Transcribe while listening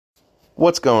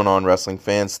What's going on, wrestling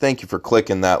fans? Thank you for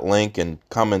clicking that link and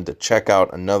coming to check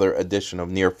out another edition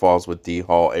of Near Falls with D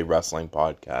Hall, a wrestling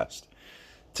podcast.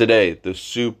 Today, the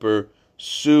super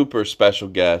special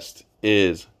guest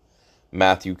is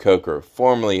Matthew Coker,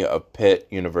 formerly of Pitt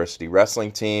University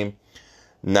Wrestling Team,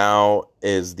 now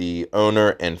is the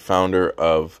owner and founder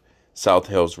of South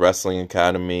Hills Wrestling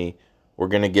Academy. We're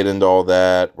going to get into all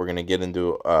that. We're going to get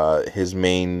into his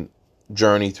main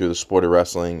journey through the sport of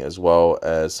wrestling, as well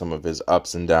as some of his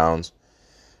ups and downs.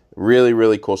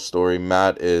 Really cool story.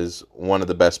 Matt is one of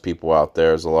the best people out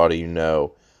there, as a lot of you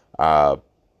know.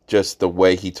 Just the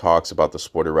way he talks about the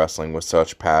sport of wrestling with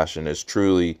such passion is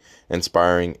truly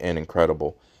inspiring and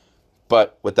incredible.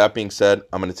 But with that being said,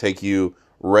 I'm going to take you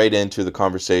right into the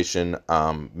conversation.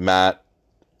 Matt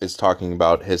is talking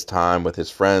about his time with his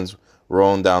friends,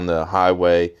 rolling down the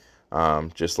highway,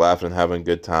 just laughing and having a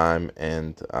good time,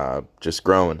 and just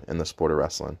growing in the sport of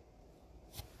wrestling.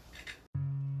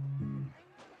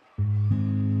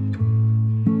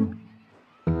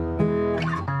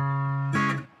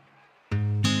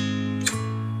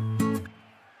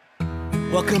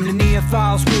 Welcome to Near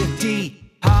Falls with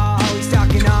D Hall. He's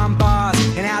talking on bars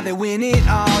and how they win it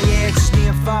all. Yeah, it's just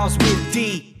Near Falls with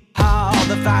D Hall.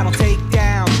 The final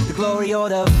takedown, the glory or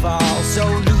the fall. So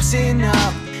loosen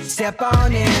up, step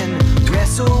on in,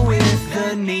 wrestle with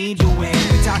the need to win.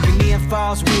 We're talking Near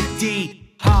Falls with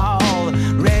D Hall.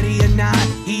 Ready or not,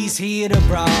 he's here to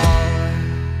brawl.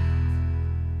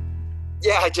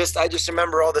 Yeah, I just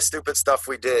remember all the stupid stuff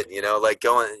we did, like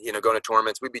going to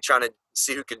tournaments. We'd be trying to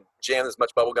see who could jam as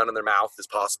much bubble gum in their mouth as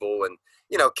possible, and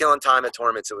killing time at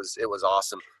tournaments. It was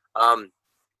awesome.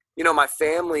 My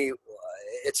family.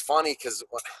 It's funny because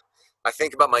I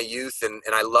think about my youth, and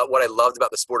I love what I loved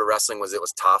about the sport of wrestling was it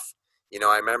was tough.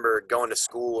 I remember going to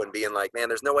school and being like, man,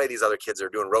 there's no way these other kids are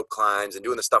doing rope climbs and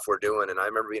doing the stuff we're doing, and I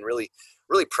remember being really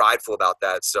prideful about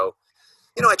that. So.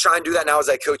 I try and do that now as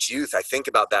I coach youth. I think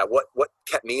about that. What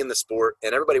kept me in the sport?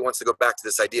 And everybody wants to go back to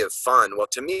this idea of fun. Well,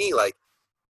 to me, like,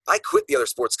 I quit the other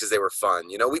sports because they were fun.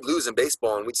 We'd lose in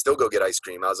baseball and we'd still go get ice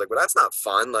cream. I was like, well, that's not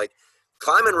fun. Like,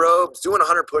 climbing ropes, doing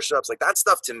 100 push-ups, like that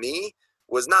stuff to me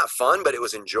was not fun, but it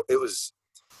was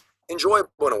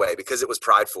enjoyable in a way because it was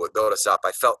prideful. It built us up.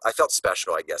 I felt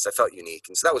special, I guess. I felt unique.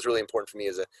 And so that was really important for me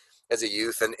as a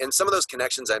youth. And some of those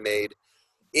connections I made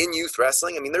in youth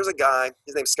wrestling. I mean, there's a guy,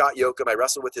 his name's Scott Yoakum. I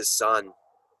wrestled with his son.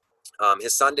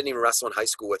 His son didn't even wrestle in high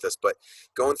school with us, but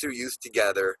going through youth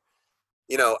together,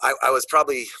 I was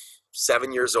probably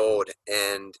 7 years old,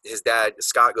 and his dad,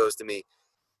 Scott, goes to me,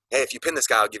 hey, if you pin this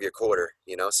guy, I'll give you a quarter,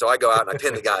 So I go out and I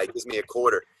pin the guy, he gives me a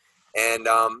quarter. And,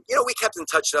 we kept in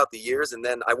touch throughout the years, and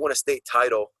then I won a state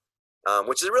title,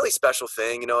 which is a really special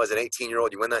thing, as an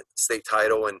 18-year-old, you win that state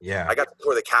title, and Yeah. I got to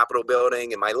tour the Capitol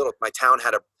building, and my town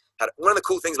had one of the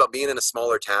cool things about being in a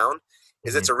smaller town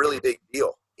is it's a really big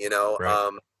deal,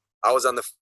 Right. I was on the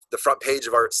front page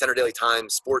of our Center Daily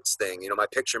Times sports thing, my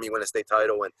picture of me win a state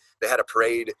title, and they had a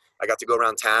parade. I got to go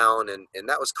around town, and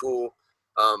that was cool.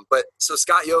 But so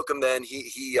Scott Yoakum, then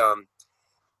he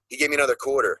gave me another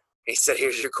quarter. He said,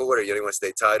 here's your quarter. You won a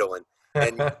state title.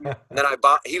 And then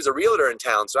he was a realtor in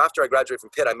town. So after I graduated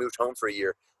from Pitt, I moved home for a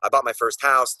year. I bought my first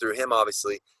house through him,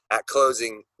 obviously. At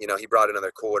closing, he brought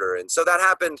another quarter. And so that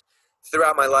happened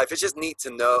throughout my life. It's just neat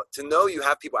to know you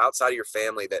have people outside of your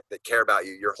family that care about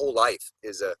you. Your whole life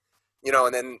is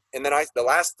and then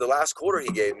the last quarter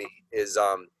he gave me is,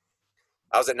 I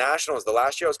was at Nationals. The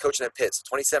last year I was coaching at Pitt, so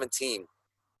 2017. It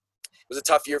was a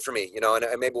tough year for me,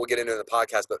 and maybe we'll get into it in the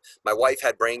podcast, but my wife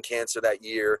had brain cancer that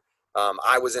year.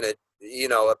 I was in a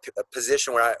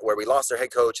position where we lost our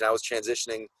head coach, and I was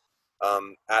transitioning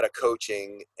out of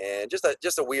coaching, and just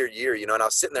a weird year, and I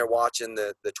was sitting there watching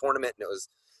the tournament, and it was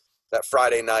that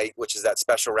Friday night, which is that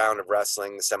special round of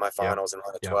wrestling, the semifinals and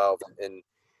round of 12,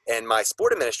 and my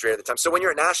sport administrator at the time. So when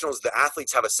you're at Nationals, the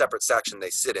athletes have a separate section they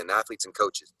sit in, athletes and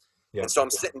coaches. And so I'm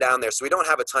sitting down there, so we don't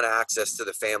have a ton of access to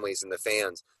the families and the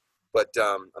fans. But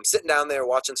I'm sitting down there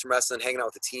watching some wrestling, hanging out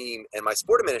with the team, and my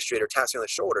sport administrator taps me on the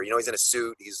shoulder. He's in a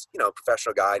suit. He's, a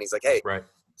professional guy, and he's like, hey, Right.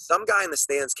 some guy in the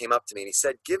stands came up to me, and he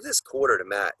said, give this quarter to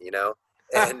Matt,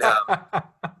 And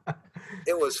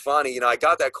it was funny. I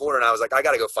got that quarter, and I was like, I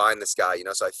got to go find this guy,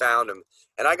 So I found him,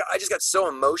 and I just got so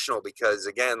emotional because,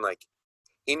 again, like,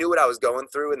 he knew what I was going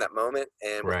through in that moment,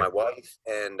 and with my wife,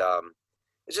 and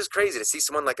it's just crazy to see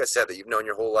someone, like I said, that you've known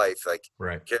your whole life, like,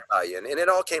 care about you. And it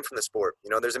all came from the sport.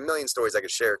 There's a million stories I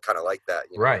could share kind of like that.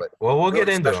 Right. But well, we'll really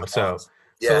get into them. special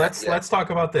So bonds. let's talk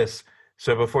about this.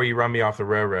 So before you run me off the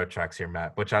railroad tracks here,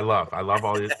 Matt, which I love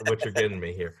what you're getting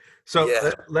me here. So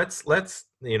Yeah. let's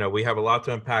we have a lot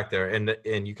to unpack there,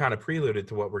 and you kind of preluded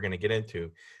to what we're going to get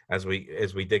into as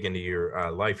we dig into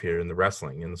your life here in the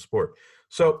wrestling in the sport.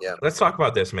 So Yeah. let's talk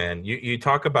about this, man. You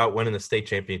talk about winning the state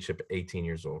championship at 18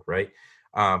 years old, right?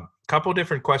 Couple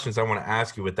different questions I want to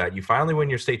ask you with that. You finally win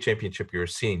your state championship. You're a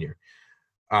senior.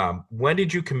 When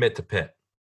did you commit to Pitt?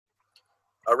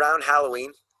 Around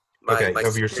Halloween.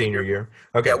 Of your senior year.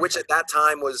 Okay. Yeah, which at that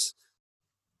time was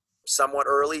somewhat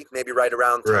early, maybe right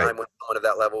around time when someone of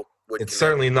that level would It's commit.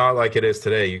 certainly not like it is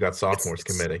today. You got sophomores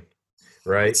committing,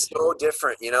 right? It's so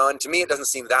different, and to me it doesn't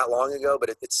seem that long ago,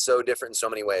 but it's so different in so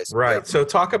many ways. Right. Yep.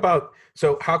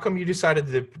 So how come you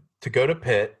decided to go to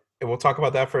Pitt? And we'll talk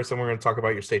about that first, and we're going to talk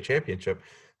about your state championship.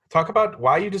 Talk about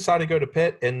why you decided to go to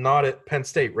Pitt and not at Penn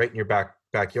State, right in your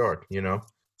backyard.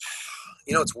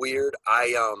 It's weird.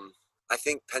 I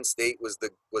think Penn State was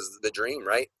the dream,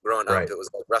 right? Growing up, it was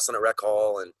like wrestling at Rec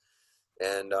Hall, and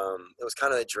it was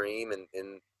kind of a dream. And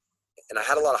I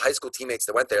had a lot of high school teammates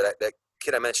that went there. That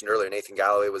kid I mentioned earlier, Nathan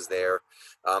Galloway, was there.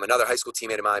 Another high school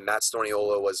teammate of mine, Matt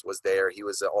Storniola, was there. He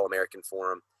was an All-American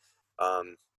for him.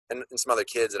 And some other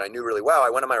kids that I knew really well. I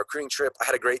went on my recruiting trip. I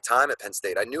had a great time at Penn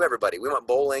State. I knew everybody. We went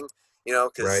bowling,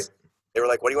 because they were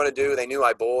like, what do you want to do? They knew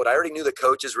I bowled. I already knew the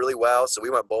coaches really well, so we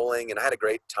went bowling, and I had a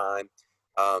great time.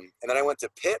 And then I went to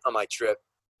Pitt on my trip.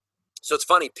 So it's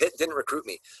funny, Pitt didn't recruit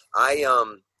me. I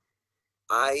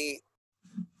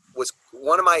was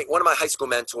one of my high school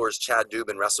mentors, Chad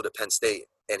Dubin, wrestled at Penn State,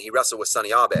 and he wrestled with Sonny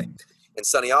Abe. And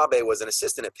Sonny Abe was an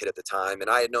assistant at Pitt at the time, and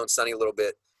I had known Sonny a little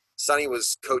bit. Sonny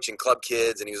was coaching club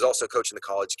kids, and he was also coaching the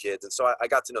college kids. And so I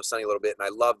got to know Sonny a little bit, and I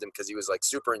loved him because he was like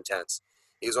super intense.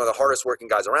 He was one of the hardest working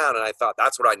guys around, and I thought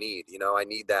that's what I need. I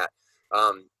need that.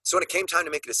 So when it came time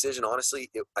to make a decision, honestly,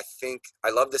 I think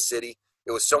I love the city.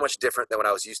 It was so much different than what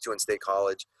I was used to in State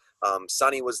College.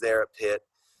 Sonny was there at Pitt.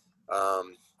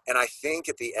 And I think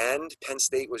at the end, Penn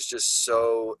State was just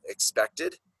so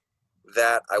expected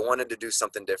that I wanted to do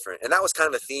something different. And that was kind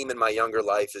of a theme in my younger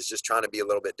life, is just trying to be a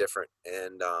little bit different.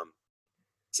 And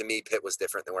to me, Pitt was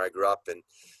different than where I grew up. And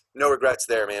no regrets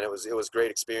there, man. It was a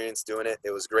great experience doing it.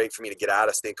 It was great for me to get out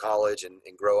of State College and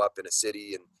grow up in a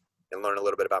city and learn a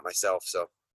little bit about myself. So,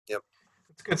 yep.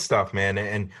 It's good stuff, man.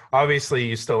 And obviously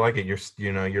you still like it.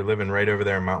 You're living right over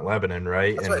there in Mount Lebanon,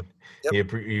 right? That's and right.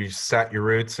 Yep. you sat your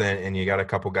roots and you got a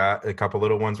couple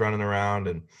little ones running around.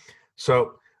 And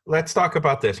so let's talk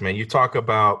about this, man. You talk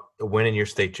about winning your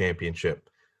state championship.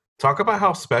 Talk about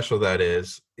how special that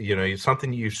is.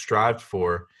 Something you strived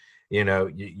for.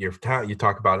 Your town. You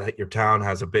talk about your town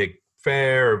has a big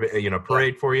fair,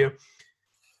 parade for you.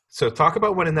 So talk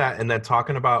about winning that, and then talk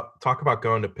about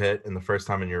going to Pitt and the first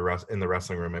time in the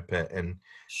wrestling room at Pitt, and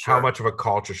how much of a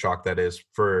culture shock that is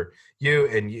for you.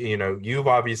 And you've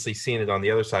obviously seen it on the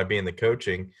other side, being the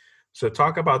coaching. So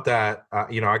talk about that.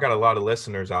 I got a lot of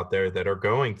listeners out there that are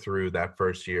going through that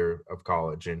first year of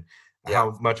college, and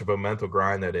how much of a mental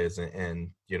grind that is.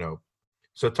 And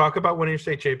so talk about winning your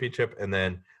state championship, and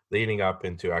then leading up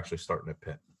into actually starting at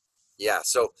Pitt. Yeah.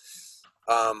 So,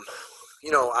 I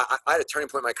had a turning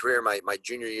point in my career, my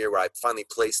junior year, where I finally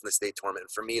placed in the state tournament.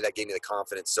 And for me, that gave me the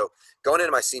confidence. So going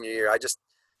into my senior year,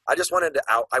 I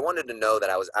wanted to know that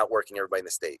I was outworking everybody in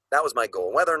the state. That was my goal.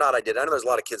 And whether or not I did, I know there's a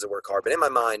lot of kids that work hard, but in my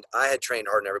mind, I had trained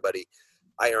hard, and everybody,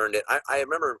 I earned it. I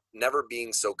remember never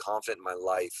being so confident in my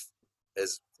life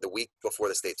as the week before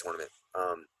the state tournament.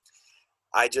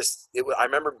 I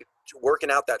remember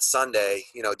working out that Sunday,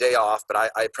 day off, but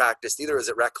I practiced, either as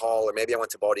at Rec Hall or maybe I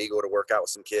went to Bald Eagle to work out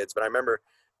with some kids. But I remember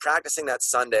practicing that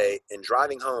Sunday and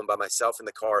driving home by myself in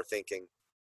the car thinking,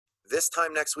 this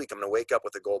time next week, I'm going to wake up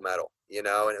with a gold medal, and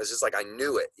it was just like, I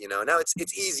knew it, Now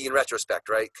it's easy in retrospect,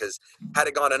 right? Because had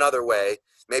it gone another way,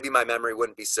 maybe my memory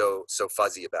wouldn't be so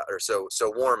fuzzy about it, or so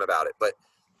warm about it. But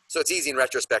so it's easy in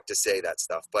retrospect to say that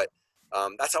stuff, but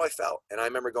that's how I felt. And I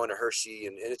remember going to Hershey,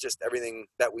 and it's just everything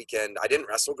that weekend. I didn't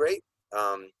wrestle great.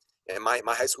 And my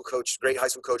high school coach, great high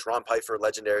school coach, Ron Pfeiffer,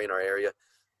 legendary in our area.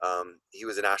 He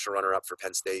was a national runner-up for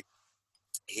Penn State.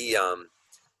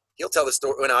 He'll tell the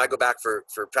story when I go back for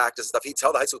practice and stuff. He'd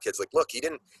tell the high school kids, like, look,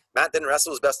 Matt didn't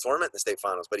wrestle his best tournament in the state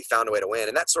finals, but he found a way to win.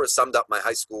 And that sort of summed up my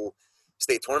high school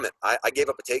state tournament. I gave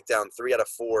up a takedown 3 out of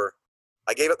 4.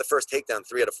 I gave up the first takedown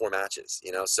 3 out of 4 matches,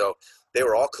 so they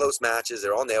were all close matches.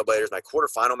 They're all nail biters. My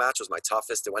quarterfinal match was my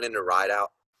toughest. It went into ride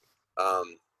out.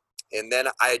 And then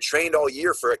I had trained all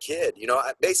year for a kid,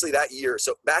 basically that year.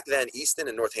 So back then, Easton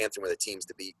and Northampton were the teams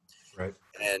to beat. Right.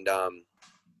 And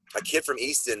a kid from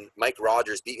Easton, Mike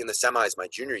Rogers, beat in the semis my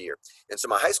junior year. And so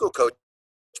my high school coach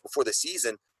before the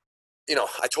season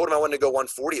I told him I wanted to go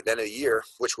 140 at the end of the year,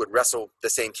 which would wrestle the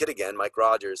same kid again, Mike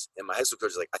Rogers. And my high school coach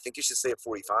was like, I think you should stay at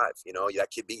 45. That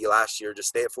kid beat you last year. Just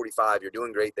stay at 45. You're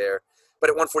doing great there. But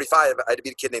at 145, I had to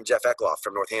beat a kid named Jeff Eckloff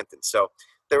from Northampton. So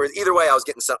either way, I was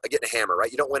getting a hammer,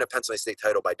 right? You don't win a Pennsylvania State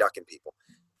title by ducking people.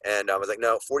 And I was like,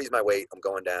 no, 40 is my weight. I'm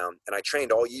going down. And I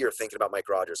trained all year thinking about Mike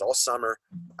Rogers. All summer,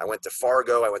 I went to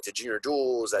Fargo. I went to junior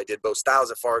duels. I did both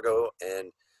styles at Fargo.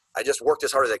 And I just worked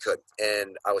as hard as I could.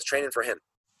 And I was training for him.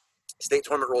 State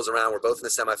tournament rolls around. We're both in the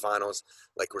semifinals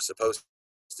like we're supposed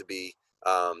to be.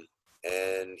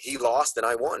 And he lost and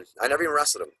I won. I never even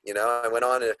wrestled him. I went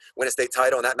on to win a state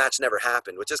title, and that match never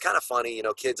happened, which is kind of funny.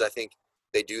 Kids, I think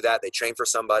they do that. They train for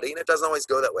somebody, and it doesn't always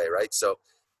go that way, right? So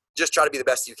just try to be the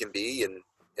best you can be, and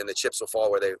the chips will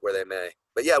fall where they may.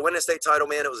 But yeah, winning a state title,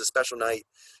 man, it was a special night.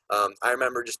 I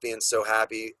remember just being so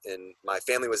happy, and my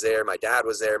family was there. My dad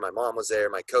was there. My mom was there.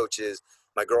 My coaches,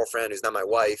 my girlfriend, who's now my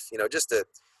wife.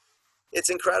 It's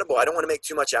incredible. I don't want to make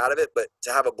too much out of it, but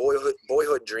to have a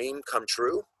boyhood dream come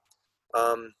true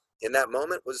in that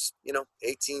moment was,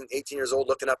 18 years old,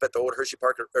 looking up at the old Hershey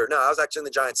Park. Or no, I was actually in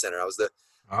the Giant Center. I was the.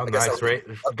 Oh, nice, right?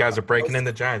 You guys are breaking in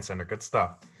the Giant Center. Good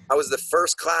stuff. I was the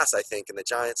first class, I think, in the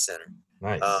Giant Center.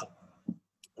 Nice.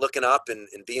 Looking up and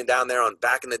being down there on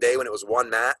back in the day when it was one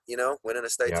mat, winning a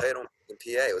state title in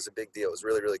PA. It was a big deal. It was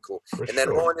really, really cool. Then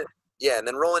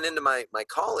rolling into my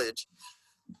college.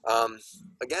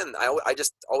 Again, I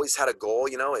just always had a goal,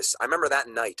 I remember that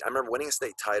night, I remember winning a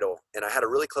state title, and I had a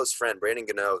really close friend, Brandon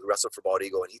Gano, who wrestled for Bald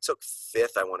Eagle, and he took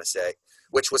 5th, I want to say,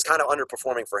 which was kind of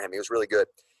underperforming for him. He was really good.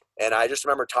 And I just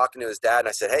remember talking to his dad, and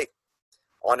I said, hey,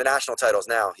 on to national titles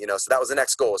now, so that was the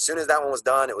next goal. As soon as that one was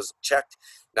done, it was checked.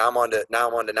 Now I'm on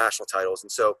to national titles.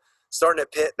 And so starting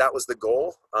at Pitt, that was the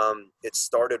goal. It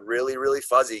started really, really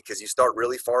fuzzy because you start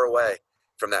really far away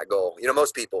from that goal.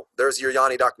 Most people, there's your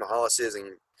Yanni Dakmahalises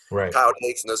and right. Kyle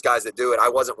Takes and those guys that do it. I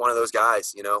wasn't one of those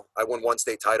guys. I won one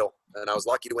state title, and I was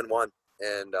lucky to win one,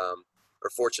 and or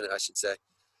fortunate, I should say.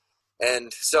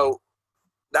 And so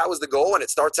that was the goal, and it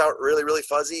starts out really, really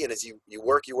fuzzy. And as you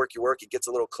work, it gets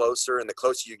a little closer, and the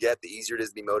closer you get, the easier it is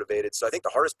to be motivated. So I think the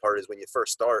hardest part is when you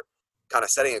first start kind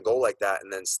of setting a goal like that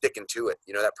and then sticking to it,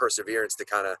 that perseverance to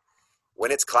kind of, when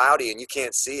it's cloudy and you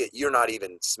can't see it, you're not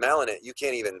even smelling it, you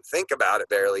can't even think about it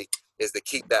barely, is to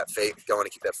keep that faith going, to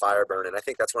keep that fire burning. I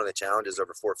think that's one of the challenges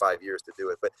over 4 or 5 years to do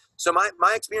it. But so my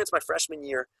experience my freshman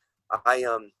year, they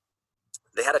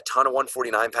had a ton of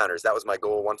 149 pounders. That was my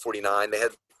goal, 149. They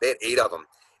had 8 of them.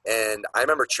 And I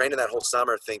remember training that whole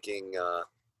summer thinking,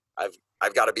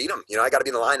 I've got to beat them. I got to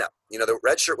be in the lineup. The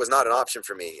red shirt was not an option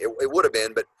for me. It would have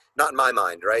been, but not in my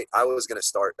mind, right? I was going to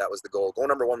start. That was the goal. Goal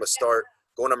number 1 was start.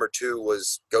 Goal number 2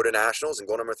 was go to nationals, and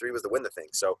goal number 3 was to win the thing.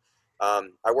 So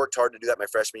I worked hard to do that my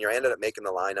freshman year. I ended up making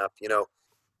the lineup.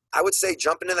 I would say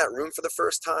jumping in that room for the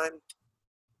first time,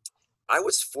 I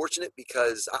was fortunate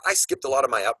because I skipped a lot of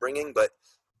my upbringing, but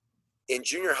in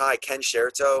junior high, Ken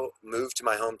Sherito moved to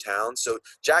my hometown. So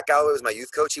Jack Galloway was my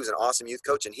youth coach. He was an awesome youth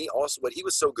coach, and what he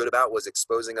was so good about was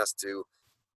exposing us to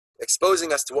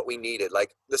what we needed.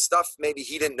 Like the stuff maybe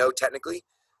he didn't know technically.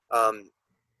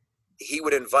 He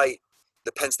would invite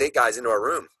the Penn State guys into our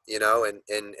room,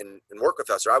 and work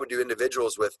with us. Or I would do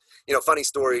individuals with, funny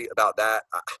story about that.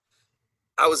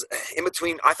 I was in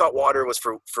between. I thought water was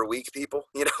for weak people,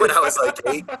 when I was like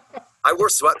 8. I wore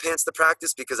sweatpants to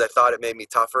practice because I thought it made me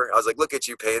tougher. I was like, look at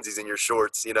you pansies in your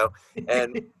shorts,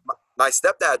 and my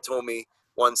stepdad told me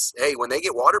once, hey, when they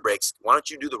get water breaks, why don't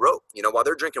you do the rope? While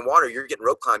they're drinking water, you're getting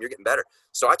rope climb, you're getting better.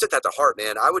 So I took that to heart,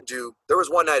 man. There was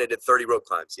one night I did 30 rope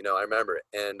climbs, I remember it.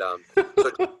 And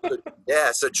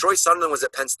so Troy Sunderland was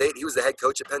at Penn State. He was the head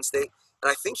coach at Penn State.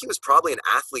 And I think he was probably an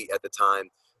athlete at the time.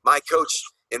 My coach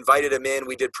invited him in.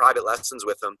 We did private lessons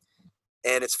with him.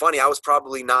 And it's funny, I was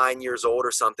probably 9 years old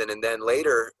or something. And then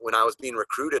later when I was being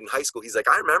recruited in high school, he's like,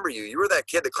 I remember you. You were that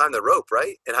kid that climbed the rope,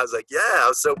 right? And I was like, yeah, I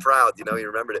was so proud, he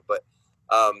remembered it. But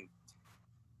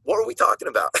what were we talking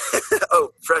about?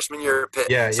 Oh, freshman year at Pitt.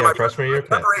 Yeah, freshman year at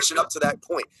Pitt. Preparation up to that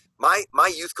point.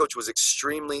 My youth coach was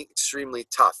extremely, extremely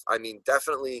tough. I mean,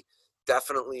 definitely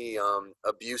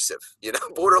abusive,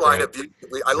 borderline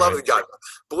abusively. I love the guy.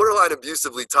 Borderline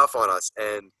abusively tough on us.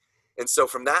 And so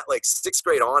from that, like 6th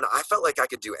grade on, I felt like I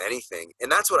could do anything.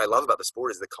 And that's what I love about the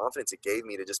sport is the confidence it gave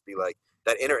me to just be like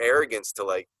that inner arrogance to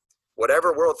like,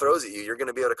 whatever world throws at you, you're going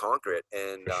to be able to conquer it.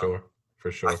 And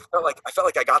For sure. I felt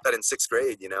like I got that in 6th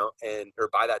grade, or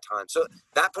by that time. So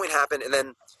that point happened. And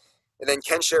then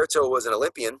Ken Sherito was an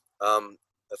Olympian, a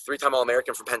 3-time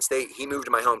All-American from Penn State. He moved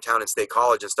to my hometown in State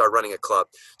College and started running a club.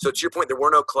 So to your point, there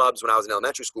were no clubs when I was in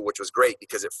elementary school, which was great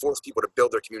because it forced people to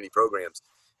build their community programs.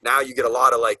 Now you get a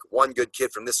lot of like one good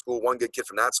kid from this school, one good kid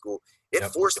from that school. it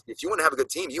forced, if you want to have a good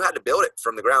team, you had to build it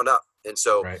from the ground up. And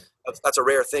so that's a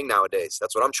rare thing nowadays.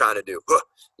 That's what I'm trying to do,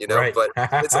 you know, but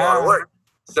it's a lot of work.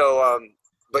 So,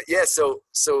 but yeah, so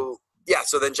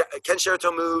then Ken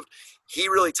Sheraton moved. He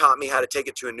really taught me how to take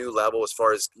it to a new level as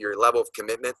far as your level of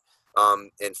commitment,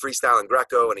 and freestyle and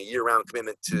Greco, and a year-round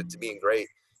commitment to being great.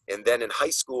 And then in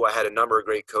high school, I had a number of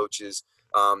great coaches.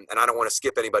 And I don't want to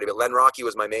skip anybody, but Len Rocky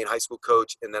was my main high school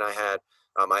coach. And then I had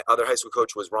my other high school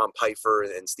coach was Ron Pfeiffer,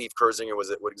 and Steve Kersinger was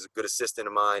a good assistant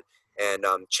of mine. And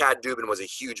Chad Dubin was a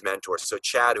huge mentor. So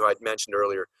Chad, who I'd mentioned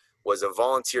earlier, was a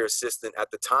volunteer assistant.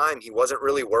 At the time, he wasn't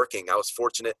really working. I was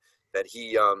fortunate that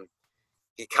he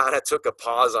kind of took a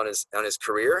pause on his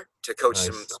career to coach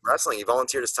some wrestling. He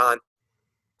volunteered his time.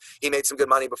 He made some good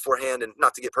money beforehand, and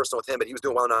not to get personal with him, but he was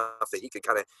doing well enough that he could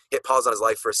kind of hit pause on his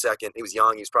life for a second. He was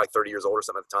young. He was probably 30 years old or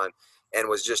something at the time, and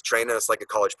was just training us like a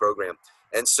college program.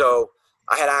 And so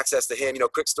I had access to him. You know,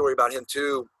 quick story about him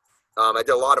too. I did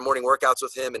a lot of morning workouts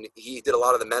with him, and he did a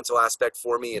lot of the mental aspect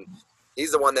for me. And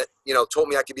he's the one that, you know, told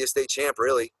me I could be a state champ,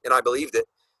 really, and I believed it,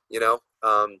 you know.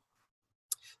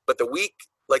 But the weeks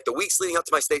leading up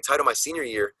to my state title my senior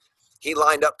year, he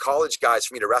lined up college guys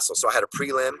for me to wrestle. So I had a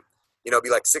prelim. You know, it'd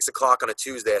be like 6 o'clock on a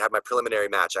Tuesday. I'd have my preliminary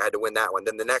match. I had to win that one.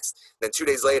 Then 2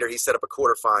 days later, he set up a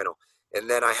quarterfinal. And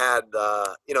then I had,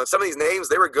 you know, some of these names,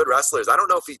 they were good wrestlers. I don't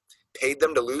know if he paid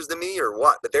them to lose to me or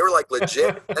what, but they were like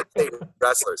legit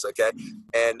wrestlers, okay?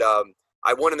 And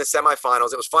I won in the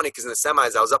semifinals. It was funny because in the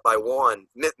semis, I was up by one,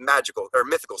 mythical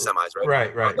semis,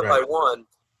 right? Right. Up by one.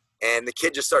 And the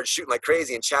kid just started shooting like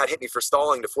crazy, and Chad hit me for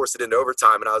stalling to force it into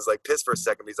overtime. And I was like pissed for a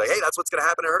second. But he's like, hey, that's what's going to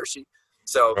happen to Hershey.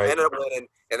 So I ended up winning,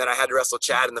 and then I had to wrestle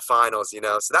Chad in the finals, you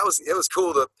know. So it was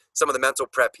cool, some of the mental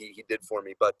prep he did for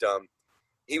me. But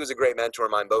he was a great mentor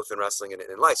of mine, both in wrestling and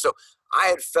in life. So I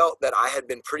had felt that I had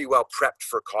been pretty well prepped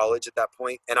for college at that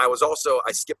point. And I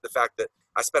skipped the fact that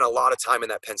I spent a lot of time in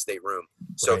that Penn State room.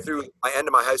 So through my end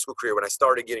of my high school career, when I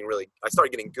started getting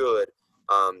good,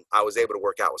 I was able to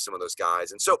work out with some of those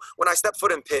guys. And so when I stepped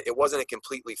foot in Pitt, it wasn't a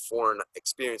completely foreign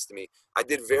experience to me. I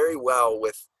did very well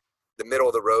with the middle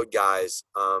of the road guys.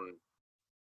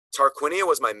 Tarquinio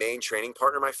was my main training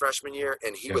partner my freshman year,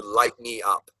 and he would light me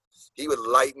up. He would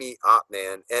light me up,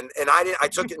 man. And I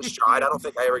took it in stride. I don't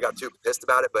think I ever got too pissed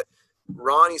about it, but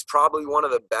Ronnie's probably one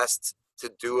of the best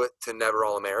to do it to never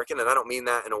All-American. And I don't mean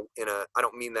that I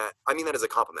mean that as a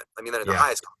compliment. I mean that in the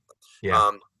highest compliment.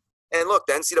 Yeah. And look,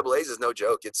 the NCAA's is no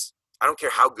joke. I don't care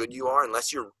how good you are,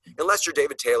 unless you're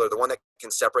David Taylor, the one that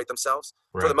can separate themselves.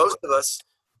 For the most of us,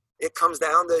 it comes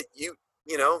down to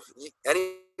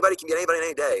anybody can get anybody in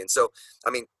any day. And so, I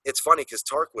mean, it's funny because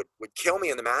Tark would kill me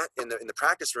in the mat in the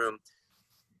practice room,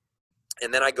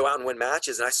 and then I go out and win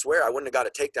matches, and I swear I wouldn't have got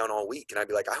a takedown all week. And I'd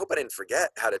be like, I hope I didn't forget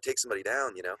how to take somebody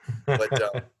down, you know. But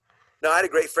no, I had a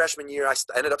great freshman year. I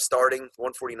ended up starting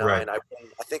 149. Right. I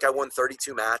think I won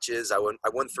 32 matches. I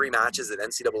won 3 matches at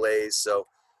NCAA's. So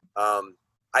I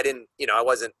didn't win a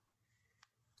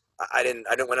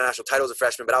national title as a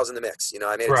freshman, but I was in the mix. You know,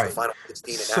 I made it to the final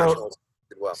 16 at nationals.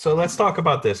 Well. So let's talk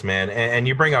about this, man. And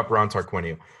you bring up Ron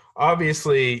Tarquinio.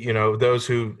 Obviously, you know, those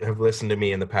who have listened to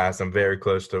me in the past, I'm very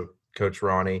close to Coach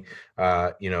Ronnie.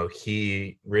 You know,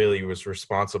 he really was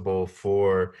responsible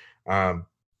for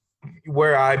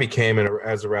where I became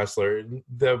as a wrestler.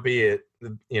 Though be it,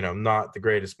 you know, not the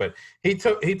greatest, but he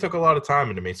took a lot of time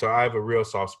into me. So I have a real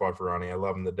soft spot for Ronnie. I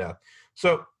love him to death.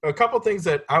 So a couple things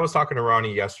that I was talking to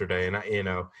Ronnie yesterday, and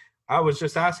I was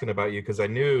just asking about you because I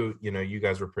knew, you know, you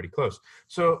guys were pretty close.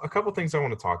 So a couple things I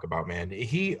want to talk about, man.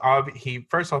 He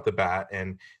first off the bat,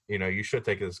 and, you know, you should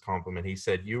take it as a compliment. He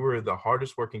said you were the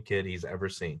hardest working kid he's ever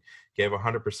seen. Gave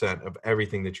 100% of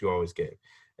everything that you always gave.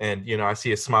 And, you know, I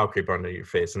see a smile creep onto your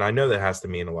face, and I know that has to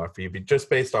mean a lot for you, but just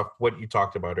based off what you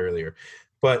talked about earlier.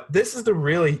 But this is the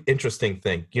really interesting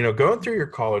thing, you know, going through your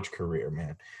college career,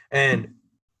 man. And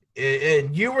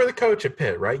you were the coach at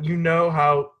Pitt, right? You know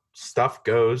how stuff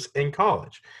goes in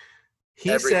college.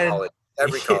 Every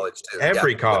college too.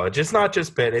 Every college. It's not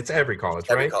just Pitt, it's every college,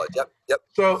 right? Every college, yep.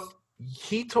 So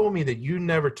he told me that you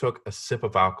never took a sip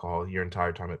of alcohol your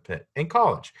entire time at Pitt in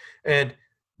college. And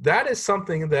that is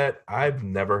something that I've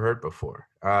never heard before.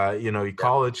 You know,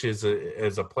 college is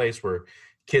a place where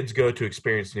kids go to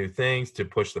experience new things, to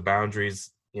push the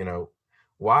boundaries. You know,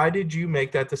 why did you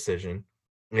make that decision?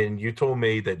 And you told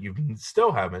me that you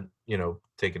still haven't, you know,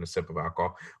 taken a sip of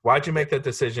alcohol. Why'd you make that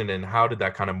decision, and how did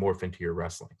that kind of morph into your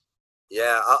wrestling?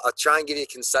 Yeah, I'll try and give you a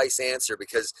concise answer,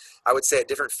 because I would say at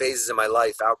different phases in my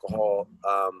life, alcohol,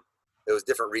 it was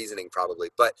different reasoning probably.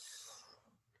 But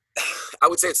I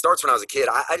would say it starts when I was a kid.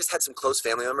 I just had some close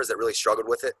family members that really struggled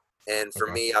with it. And for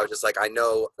me, I was just like, I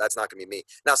know that's not going to be me.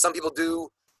 Now, some people do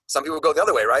some people go the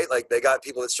other way, right? Like they got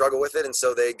people that struggle with it, and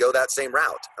so they go that same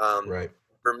route. Right.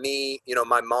 For me,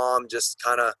 my mom just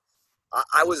kind of,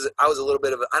 I was a little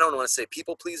bit of I don't want to say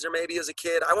people pleaser maybe as a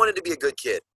kid. I wanted to be a good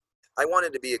kid. I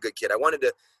wanted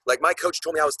to, like my coach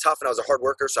told me I was tough and I was a hard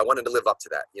worker, so I wanted to live up to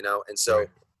that, And so Right.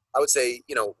 I would say,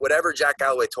 whatever Jack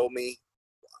Galloway told me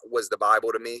was the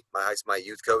Bible to me, my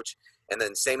youth coach. And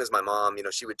then same as my mom,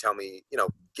 she would tell me,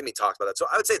 give me talks about that. So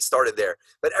I would say it started there,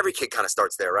 but every kid kind of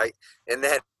starts there, right? And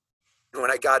then when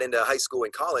I got into high school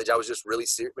and college, I was just really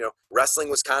serious. Wrestling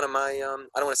was kind of my,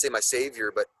 I don't want to say my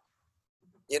savior, but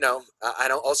I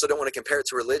don't want to compare it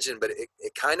to religion, but it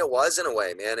kind of was in a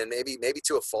way, man. And maybe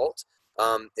to a fault.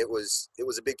 It was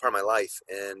a big part of my life.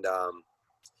 And,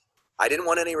 I didn't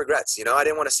want any regrets, I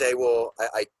didn't want to say, well,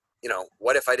 I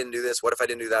what if I didn't do this? What if I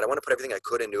didn't do that? I want to put everything I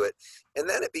could into it. And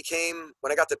then it became,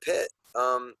 when I got to Pitt,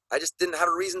 I just didn't have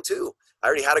a reason to. I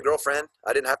already had a girlfriend.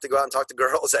 I didn't have to go out and talk to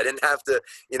girls. I didn't have to,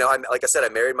 like I said, I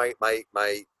married my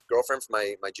girlfriend from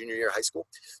my junior year of high school.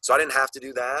 So I didn't have to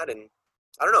do that. And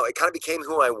I don't know, it kind of became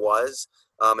who I was.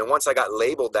 And once I got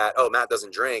labeled that, oh, Matt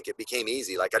doesn't drink, it became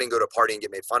easy. Like I didn't go to a party and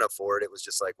get made fun of for it. It was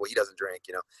just like, well, he doesn't drink,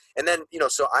 And then,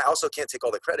 so I also can't take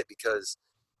all the credit because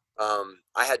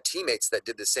I had teammates that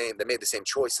did the same, that made the same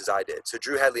choice as I did. So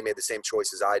Drew Headley made the same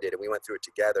choice as I did, and we went through it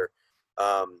together.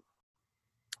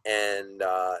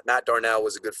 Matt Darnell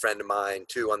was a good friend of mine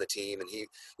too on the team. And he,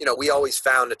 we always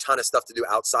found a ton of stuff to do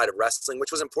outside of wrestling,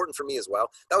 which was important for me as well.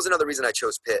 That was another reason I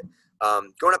chose Pitt.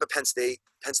 Growing up at Penn State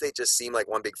just seemed like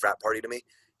one big frat party to me.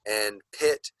 And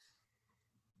Pitt,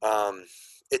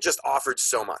 it just offered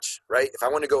so much, right? If I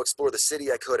wanted to go explore the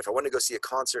city, I could. If I wanted to go see a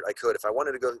concert, I could. If I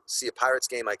wanted to go see a Pirates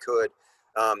game, I could.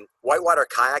 Whitewater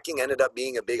kayaking ended up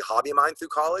being a big hobby of mine through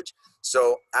college.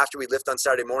 So after we lift on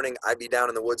Saturday morning, I'd be down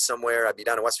in the woods somewhere. I'd be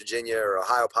down in West Virginia or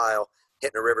Ohio Pile,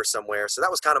 hitting a river somewhere. So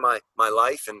that was kind of my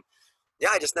life. And yeah,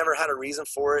 I just never had a reason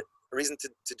for it, a reason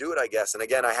to do it, I guess. And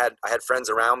again, I had friends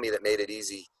around me that made it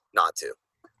easy not to.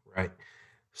 Right.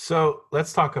 So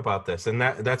let's talk about this, and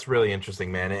that's really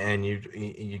interesting, man. And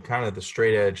you kind of the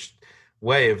straight edge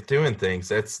way of doing things.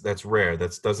 That's rare.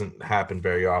 That doesn't happen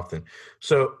very often.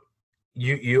 So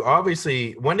you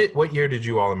obviously what year did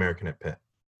you All-American at Pitt?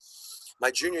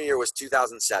 My junior year was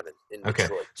 2007 in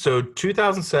Detroit. So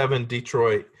 2007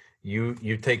 Detroit,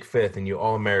 you take fifth and you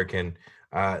All-American,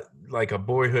 like a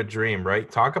boyhood dream, right?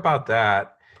 Talk about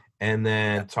that, and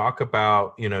then talk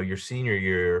about your senior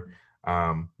year.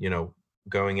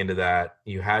 Going into that,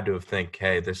 you had to have think,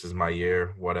 hey, this is my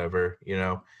year, whatever,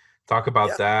 talk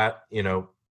about that,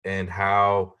 and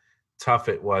how tough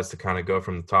it was to kind of go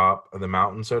from the top of the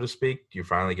mountain, so to speak. You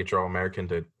finally get your All-American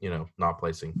to, not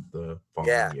placing the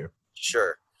following year.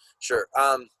 Sure. So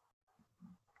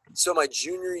my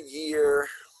junior year,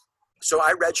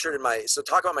 I redshirted so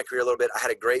talk about my career a little bit. I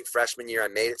had a great freshman year. I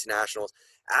made it to nationals.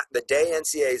 At the day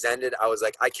NCAAs ended, I was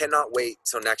like, I cannot wait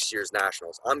till next year's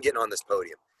nationals. I'm getting on this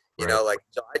podium. So I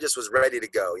just was ready to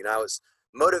go. I was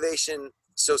motivation.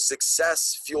 So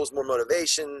success fuels more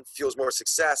motivation, fuels more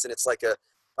success. And it's like a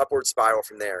upward spiral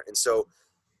from there. And so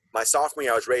my sophomore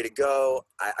year, I was ready to go.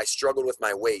 I struggled with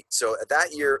my weight. So at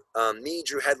that year, me,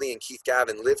 Drew Headley, and Keith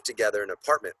Gavin lived together in an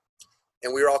apartment.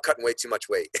 And we were all cutting way too much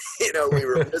weight. We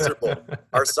were miserable.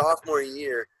 Our sophomore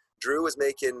year, Drew was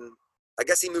making, I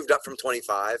guess he moved up from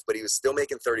 25, but he was still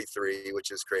making 33, which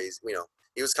is crazy.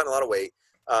 He was cutting a lot of weight.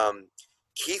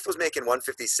 Keith was making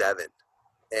 157,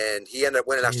 and he ended up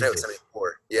winning national title with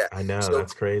 74. Yeah, I know,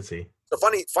 that's crazy. So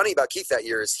funny about Keith that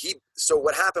year is so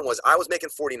what happened was I was making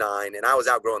 49, and I was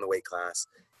outgrowing the weight class.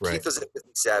 Right. Keith was at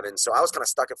 57, so I was kind of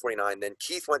stuck at 49. Then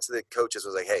Keith went to the coaches,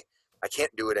 was like, "Hey, I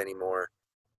can't do it anymore.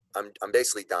 I'm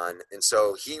basically done." And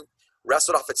so he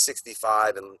wrestled off at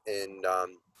 65, and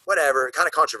whatever, kind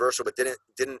of controversial, but didn't.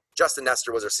 Justin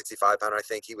Nestor was our 65-pounder. I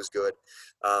think he was good.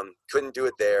 Couldn't do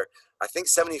it there. I think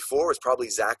 74 was probably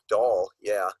Zach Dahl.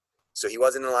 Yeah. So he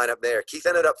wasn't in the lineup there. Keith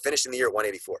ended up finishing the year at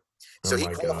 184. So he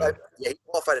qualified. Yeah, he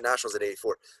qualified at nationals at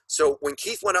 84. So when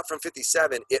Keith went up from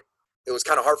 57, it was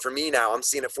kind of hard for me now. I'm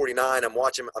seeing at 49. I'm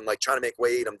watching. I'm like trying to make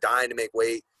weight. I'm dying to make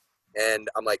weight. And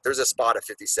I'm like, there's a spot at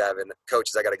 57.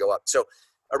 Coaches, I got to go up. So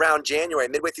around January,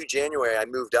 midway through January, I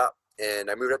moved up.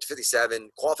 And I moved up to 57,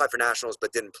 qualified for nationals,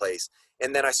 but didn't place.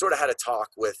 And then I sort of had a talk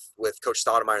with Coach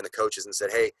Stoudemire and the coaches and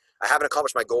said, hey, I haven't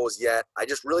accomplished my goals yet. I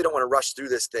just really don't want to rush through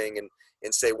this thing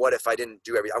and say, what if I didn't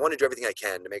do everything? I want to do everything I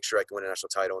can to make sure I can win a national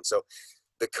title. And so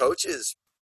the coaches,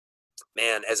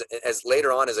 man, as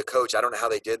later on as a coach, I don't know how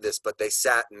they did this, but they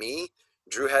sat me,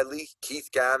 Drew Headley, Keith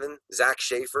Gavin, Zach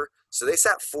Schaefer. So they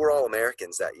sat 4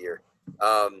 All-Americans that year.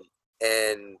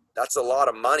 And that's a lot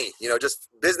of money, just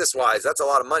business-wise, that's a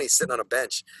lot of money sitting on a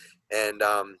bench. And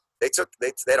they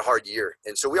had a hard year.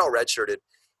 And so we all redshirted,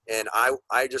 and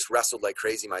I just wrestled like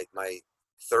crazy. My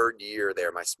third year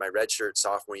there, my redshirt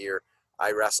sophomore year,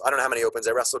 I don't know how many opens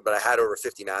I wrestled, but I had over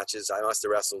 50 matches. I must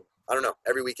have wrestled, I don't know,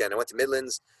 every weekend. I went to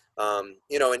Midlands,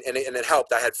 you know, and it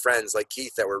helped. I had friends like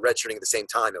Keith that were redshirting at the same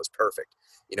time. It was perfect,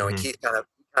 you know. And Keith kind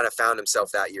of found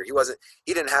himself that year.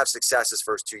 He didn't have success his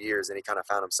first 2 years, and he kind of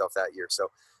found himself that year. So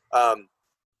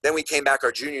then we came back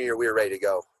our junior year. We were ready to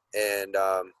go, and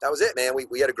that was it, man.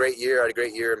 We had a great year.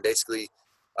 And basically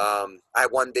I had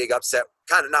one big upset,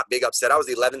 kind of not big upset. I was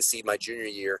the 11th seed my junior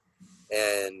year,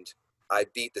 and I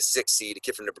beat the 6th seed, a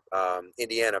kid from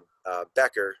Indiana,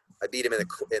 Becker. I beat him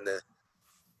in the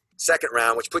second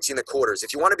round, which puts you in the quarters.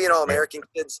 If you want to be an All-American,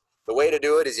 kids, the way to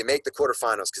do it is you make the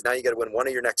quarterfinals, because now you got to win one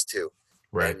of your next two,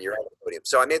 and you're on the podium.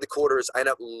 So I made the quarters. I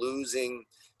ended up losing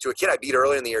to a kid I beat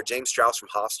earlier in the year, James Strauss from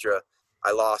Hofstra.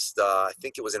 I lost, I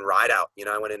think it was in Rideout. You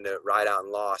know, I went into Rideout and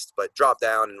lost, but dropped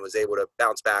down and was able to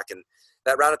bounce back. And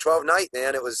that round of 12 night,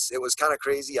 man, it was kind of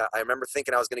crazy. I remember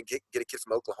thinking I was going to get a kid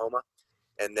from Oklahoma.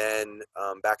 And then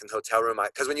back in the hotel room,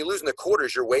 because when you lose in the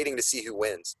quarters, you're waiting to see who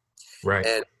wins. Right.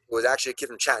 And it was actually a kid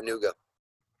from Chattanooga.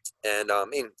 And I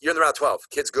mean, you're in the round of 12.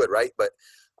 Kid's good, right? But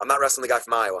I'm not wrestling the guy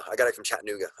from Iowa. I got it from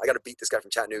Chattanooga. I got to beat this guy from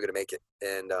Chattanooga to make it.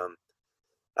 And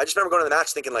I just remember going to the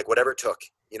match thinking, like, whatever it took.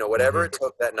 You know, whatever it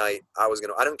took that night, I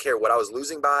don't care what I was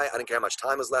losing by. I didn't care how much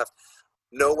time was left.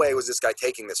 No way was this guy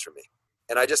taking this from me.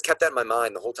 And I just kept that in my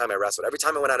mind the whole time I wrestled. Every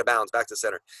time I went out of bounds, back to the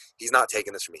center, he's not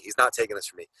taking this from me. He's not taking this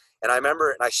from me. And I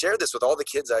remember, and I shared this with all the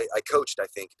kids I coached, I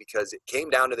think, because it came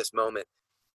down to this moment.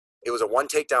 It was a one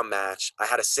takedown match. I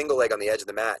had a single leg on the edge of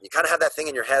the mat. And you kind of have that thing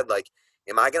in your head, like,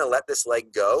 am I going to let this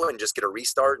leg go and just get a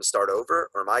restart and start over?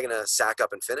 Or am I going to sack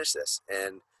up and finish this?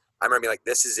 And I remember being like,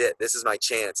 this is it. This is my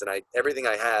chance. And everything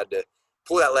I had to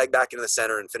pull that leg back into the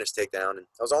center and finish takedown. And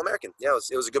I was All-American. Yeah,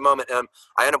 it was a good moment. I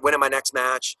ended up winning my next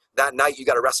match. That night, you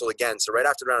got to wrestle again. So right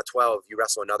after the round of 12, you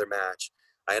wrestle another match.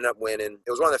 I ended up winning.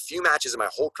 It was one of the few matches in my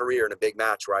whole career in a big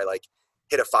match where I, like,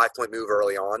 hit a 5-point move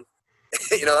early on.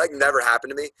 You know, that never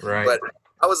happened to me. Right. But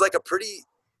I was, like, a pretty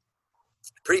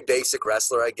basic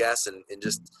wrestler, I guess, and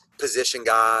just position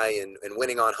guy and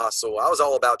winning on hustle. I was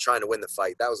all about trying to win the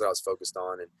fight. That was what I was focused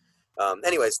on. And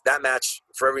anyways, that match,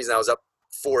 for every reason, I was up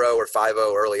 4-0 or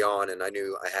 5-0 early on, and I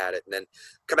knew I had it. And then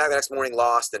come back the next morning,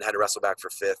 lost, and had to wrestle back for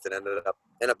 5th, and ended up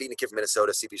beating a kid from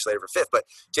Minnesota, CP Slater, for 5th. But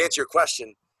to answer your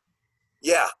question,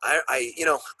 yeah, I you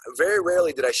know, very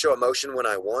rarely did I show emotion when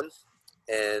I won,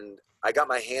 and I got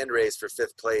my hand raised for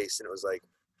 5th place, and it was like,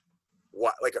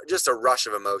 what, like just a rush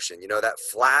of emotion. You know, that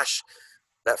flash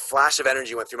of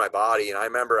energy went through my body, and I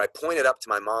remember I pointed up to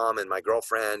my mom and my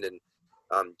girlfriend and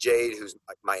Jade, who's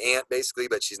my aunt basically,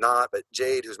 but she's not, but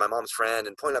Jade, who's my mom's friend,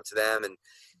 and pointed up to them and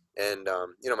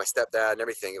you know, my stepdad and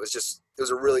everything. It was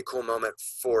a really cool moment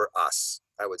for us,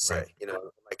 I would say, you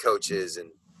know, my coaches. And,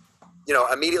 you know,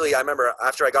 immediately I remember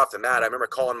after I got off the mat, I remember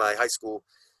calling my high school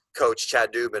coach,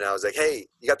 Chad Dubin. I was like, hey,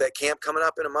 you got that camp coming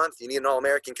up in a month? You need an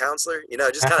All-American counselor? You know,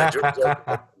 just kind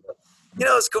of you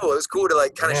know, it's cool. It was cool to,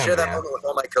 like, kind of share that moment with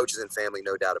all my coaches and family,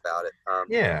 no doubt about it.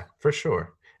 Yeah, for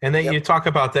sure. And then you talk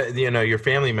about that, you know, your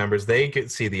family members, they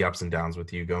could see the ups and downs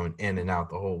with you going in and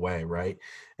out the whole way, right?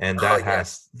 And that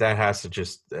has to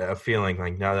just a feeling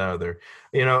like none other.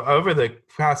 You know, over the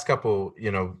past couple, you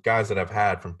know, guys that I've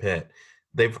had from Pitt,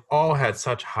 they've all had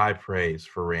such high praise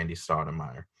for Randy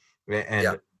Stoudemire.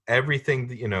 And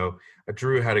everything, you know,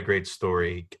 Drew had a great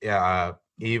story.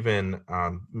 Even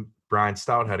Brian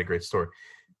Stout had a great story.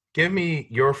 Give me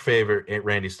your favorite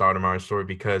Randy Stoudemire story,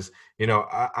 because, you know,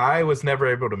 I was never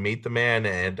able to meet the man,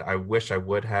 and I wish I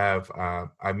would have.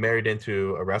 I married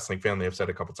into a wrestling family. I've said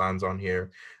a couple times on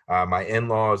here. My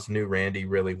in-laws knew Randy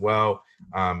really well,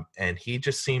 and he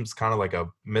just seems kind of like a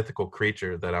mythical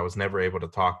creature that I was never able to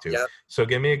talk to. Yep. So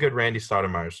give me a good Randy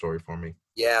Stoudemire story for me.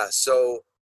 Yeah, so,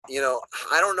 you know,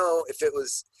 I don't know if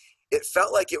it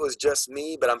felt like it was just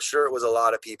me, but I'm sure it was a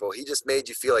lot of people. He just made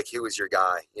you feel like he was your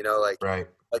guy, you know, like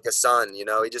a son, you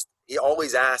know. He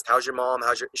always asked, how's your mom?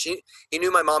 He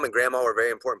knew my mom and grandma were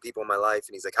very important people in my life.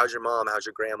 And he's like, how's your mom? How's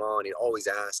your grandma? And he'd always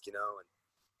ask, you know.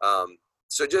 And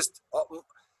so and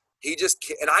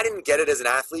I didn't get it as an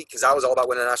athlete because I was all about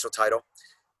winning a national title.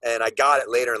 And I got it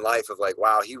later in life of like,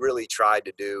 wow, he really tried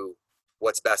to do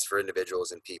what's best for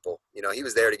individuals and people. You know, he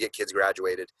was there to get kids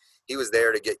graduated. He was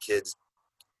there to get kids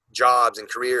jobs and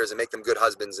careers and make them good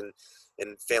husbands and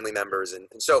family members. And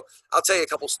so I'll tell you a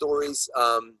couple stories.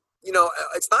 You know,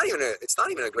 it's not even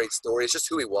a great story. It's just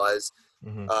who he was.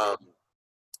 Mm-hmm.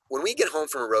 When we get home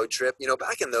from a road trip, you know,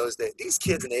 back in those days, these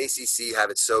kids in the ACC have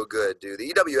it so good, dude.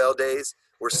 The EWL days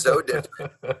were so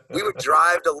different. we would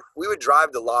drive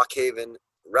to Lock Haven,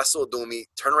 wrestle a dual meet,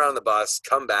 turn around on the bus,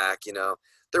 come back.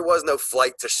 There was no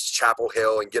flight to Chapel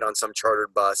Hill and get on some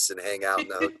chartered bus and hang out in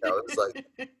the hotel. It was like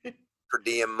per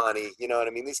diem money. You know what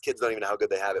I mean? These kids don't even know how good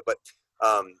they have it. But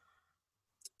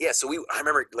yeah, so I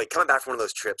remember like coming back from one of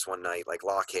those trips one night, like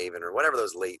Lock Haven or whatever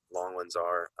those late long ones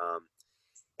are.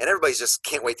 And everybody's just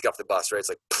can't wait to get off the bus, right? It's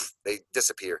like poof, they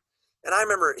disappear. And I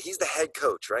remember he's the head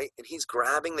coach, right? And he's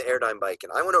grabbing the Airdyne bike,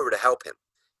 and I went over to help him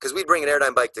because we'd bring an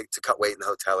Airdyne bike to cut weight in the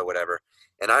hotel or whatever.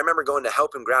 And I remember going to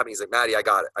help him grab it. He's like, Maddie, I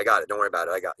got it. Don't worry about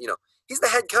it. He's the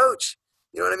head coach.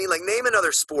 You know what I mean? Like, name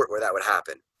another sport where that would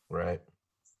happen. Right.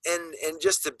 And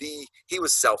just he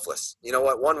was selfless. You know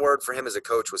what? One word for him as a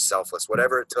coach was selfless.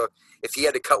 Whatever it took. If he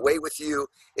had to cut weight with you,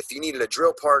 if you needed a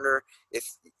drill partner,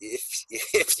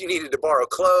 if you needed to borrow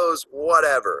clothes,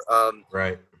 whatever.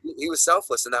 Right. He was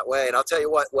selfless in that way. And I'll tell you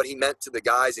what he meant to the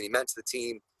guys and he meant to the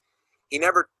team. He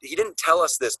didn't tell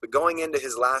us this, but going into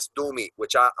his last dual meet,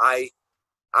 which I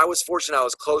was fortunate, I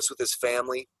was close with his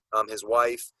family. His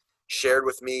wife shared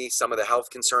with me some of the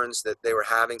health concerns that they were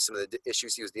having, some of the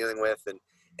issues he was dealing with.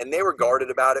 And they were guarded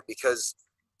about it because,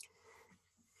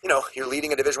 you're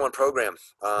leading a Division I program.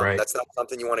 Right. That's not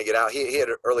something you want to get out. He had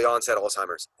early onset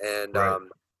Alzheimer's, and right.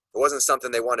 It wasn't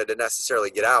something they wanted to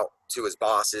necessarily get out to his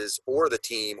bosses or the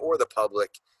team or the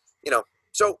public,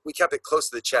 So we kept it close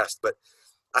to the chest. But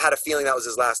I had a feeling that was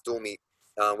his last dual meet.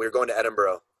 We were going to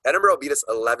Edinburgh. Edinburgh beat us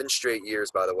 11 straight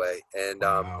years, by the way. And,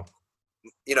 wow.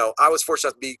 I was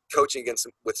fortunate to be coaching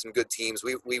with some good teams.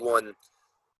 We won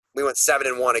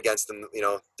 7-1 against them,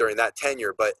 during that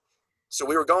tenure. But so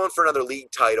we were going for another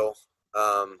league title.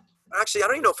 Actually, I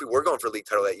don't even know if we were going for a league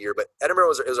title that year, but Edinburgh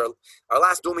was our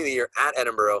last dual meet of the year at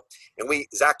Edinburgh. And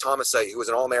Zach Thomasite, who was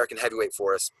an All-American heavyweight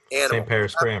for us. St.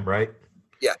 Paris Graham, right?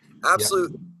 Yeah,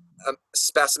 absolute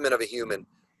specimen of a human.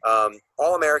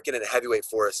 All-American and heavyweight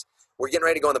for us. We're getting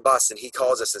ready to go on the bus, and he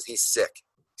calls us and he's sick.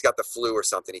 He's got the flu or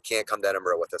something. He can't come to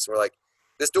Edinburgh with us. We're like,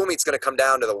 this dual meet's going to come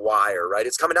down to the wire, right?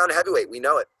 It's coming down to heavyweight. We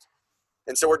know it.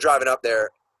 And so we're driving up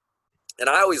there. And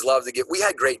I always love to we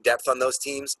had great depth on those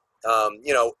teams.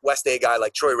 West A guy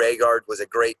like Troy Raygard was a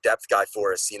great depth guy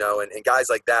for us, and guys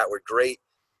like that were great.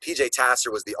 PJ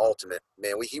Tasser was the ultimate,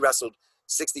 man. He wrestled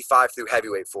 65 through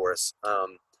heavyweight for us.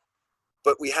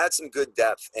 But we had some good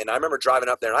depth. And I remember driving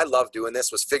up there, and I loved doing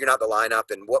this, was figuring out the lineup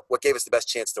and what gave us the best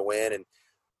chance to win. And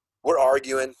we're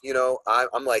arguing,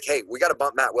 I'm like, hey, we got to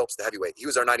bump Matt Wilps to heavyweight. He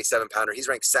was our 97-pounder. He's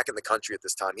ranked second in the country at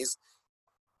this time. He's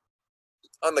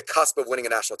on the cusp of winning a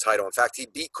national title. In fact, he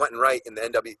beat Quentin Wright in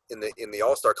the in the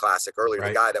All-Star Classic earlier. Right.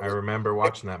 The guy that I remember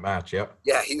watching that match. Yep.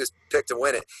 Yeah, he was picked to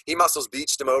win it. He muscles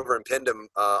beached him over and pinned him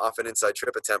off an inside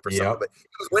trip attempt or something. But he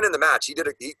was winning the match.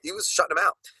 He was shutting him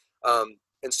out.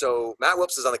 And so Matt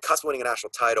Wilps is on the cusp of winning a national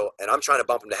title, and I'm trying to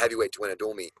bump him to heavyweight to win a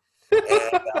dual meet.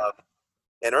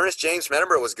 And Ernest James from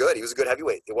Edinburgh was good. He was a good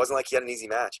heavyweight. It wasn't like he had an easy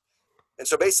match. And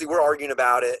so basically we're arguing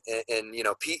about it. And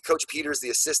Coach Peters, the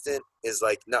assistant, is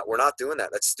like, no, we're not doing that.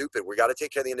 That's stupid. We got to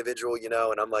take care of the individual,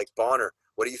 And I'm like, Bonner,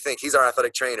 what do you think? He's our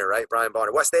athletic trainer, right? Brian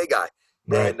Bonner, West A guy.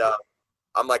 Right. And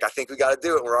I'm like, I think we got to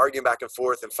do it. And we're arguing back and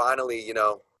forth. And finally, and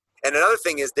another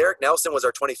thing is Derek Nelson was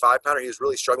our 25-pounder. He was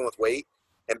really struggling with weight.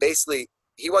 And basically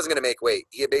he wasn't going to make weight.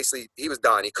 He was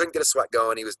done. He couldn't get a sweat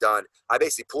going. He was done. I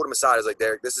basically pulled him aside. I was like,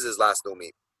 Derek, this is his last dual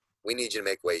meet. We need you to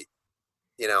make weight.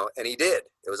 And he did.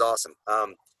 It was awesome.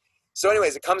 So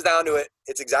anyways, it comes down to it.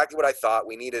 It's exactly what I thought.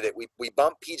 We needed it. We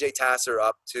bumped PJ Tasser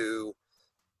up to,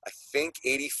 I think,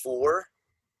 84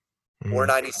 or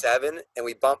 97, and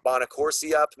we bumped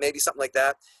Bonacorsi up, maybe something like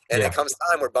that. And it comes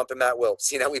time, we're bumping Matt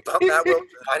Wilps. We bumped Matt Wilps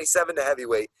from 97 to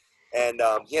heavyweight, and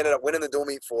he ended up winning the dual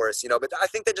meet for us. But I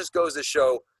think that just goes to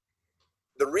show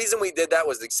the reason we did that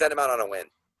was to set him out on a win.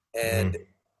 And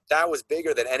that was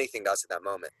bigger than anything to us at that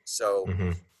moment. So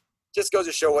just goes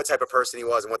to show what type of person he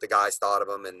was and what the guys thought of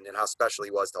him and how special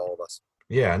he was to all of us.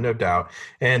 Yeah, no doubt.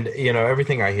 And,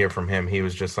 everything I hear from him, he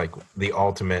was just like the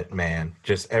ultimate man.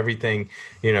 Just everything,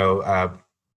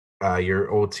 your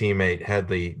old teammate,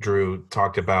 Headley, Drew,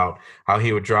 talked about how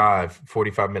he would drive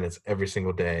 45 minutes every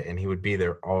single day, and he would be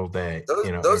there all day,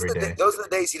 every day. Those are the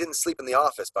days he didn't sleep in the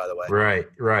office, by the way. Right.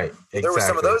 Exactly. There were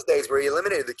some of those days where he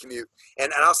eliminated the commute.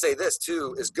 And I'll say this,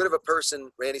 too, as good of a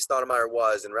person Randy Stoudemire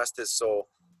was, and rest his soul,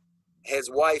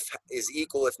 his wife is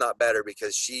equal, if not better,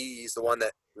 because she's the one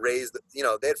that raised,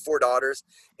 they had 4 daughters,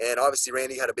 and obviously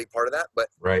Randy had a big part of that. But,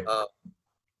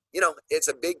 it's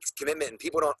a big commitment, and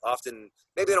people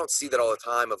maybe they don't see that all the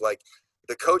time of like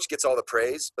the coach gets all the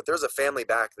praise, but there's a family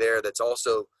back there that's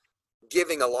also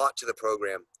giving a lot to the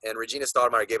program. And Regina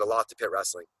Stoudemire gave a lot to Pitt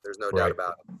Wrestling. There's no doubt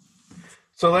about it.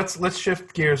 So let's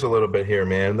shift gears a little bit here,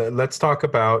 man. Let's talk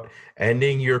about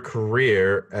ending your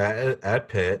career at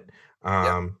Pitt.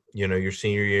 your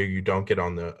senior year, you don't get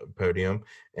on the podium,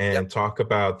 and Yep. talk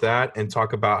about that, and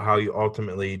talk about how you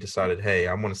ultimately decided, hey,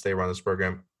 I want to stay around this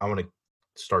program. I want to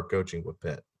start coaching with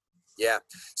Pitt. Yeah.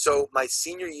 So my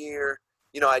senior year,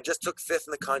 I just took 5th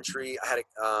in the country. I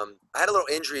had a little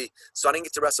injury, so I didn't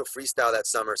get to wrestle freestyle that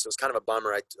summer. So it was kind of a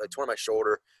bummer. I tore my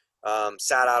shoulder,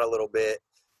 sat out a little bit.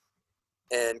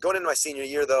 And going into my senior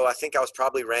year, though, I think I was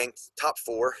probably ranked top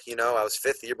 4. I was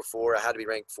 5th the year before. I had to be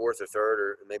ranked 4th or 3rd,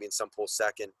 or maybe in some polls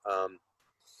 2nd.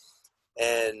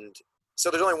 And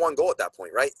so there's only one goal at that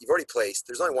point, right? You've already placed.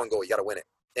 There's only one goal. You got to win it.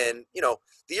 And,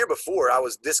 the year before, I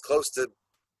was this close to,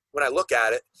 when I look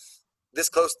at it, this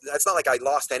close. It's not like I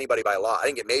lost to anybody by a lot. I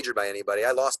didn't get majored by anybody.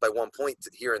 I lost by 1 point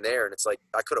here and there. And it's like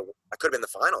I could have been in the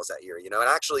finals that year, And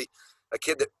actually, a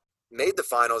kid that made the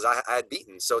finals, I had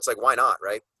beaten. So it's like, why not,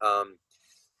 right?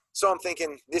 So I'm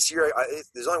thinking this year,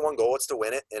 there's only one goal. It's to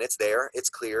win it, and it's there. It's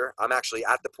clear. I'm actually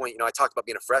at the point, I talked about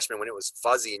being a freshman when it was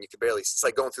fuzzy and you could barely – it's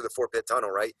like going through the 4-pit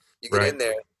tunnel, right? You get in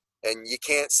there, and you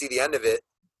can't see the end of it,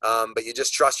 but you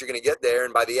just trust you're going to get there.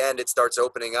 And by the end, it starts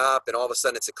opening up, and all of a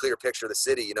sudden it's a clear picture of the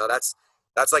city.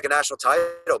 That's like a national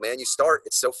title, man. You start –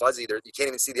 it's so fuzzy. You can't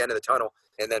even see the end of the tunnel,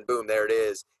 and then, boom, there it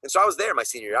is. And so I was there my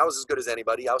senior year. I was as good as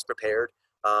anybody. I was prepared.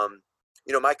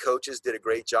 My coaches did a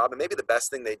great job, and maybe the best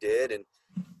thing they did, and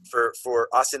for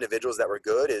us individuals that were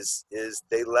good, is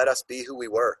they let us be who we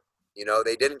were.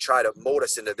 They didn't try to mold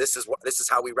us into this is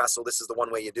how we wrestle. This is the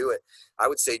one way you do it. I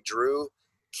would say Drew,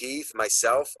 Keith,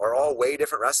 myself are all way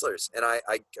different wrestlers, and I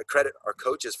credit our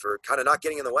coaches for kind of not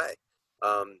getting in the way,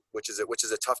 which is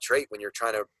a tough trait when you're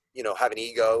trying to have an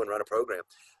ego and run a program.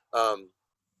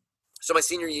 So my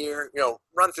senior year,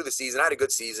 run through the season. I had a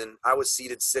good season. I was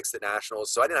seeded 6th at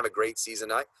nationals, so I didn't have a great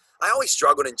season. I always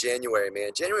struggled in January,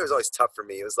 man. January was always tough for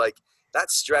me. It was like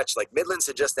that stretch, like Midlands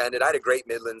had just ended. I had a great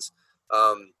Midlands.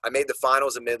 I made the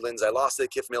finals of Midlands. I lost to the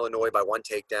kid from Illinois by 1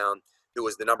 takedown, who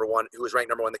was ranked number 1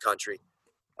 in the country.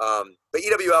 But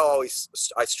EWL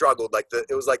I struggled.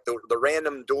 It was like the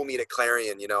random dual meet at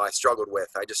Clarion, I struggled with.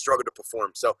 I just struggled to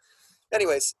perform. So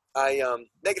anyways, I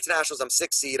make it to nationals. I'm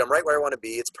 6th seed. I'm right where I want to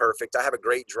be. It's perfect. I have a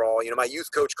great draw. My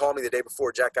youth coach called me the day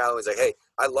before. Jack Allen was like, "Hey,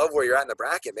 I love where you're at in the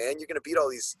bracket, man. You're gonna beat all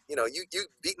these. You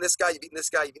beating this guy, you beating this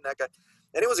guy, you beating that guy."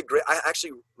 And it was a great.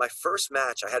 My first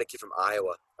match, I had a kid from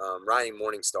Iowa, Ryan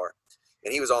Morningstar,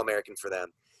 and he was All-American for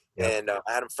them. Yeah. And I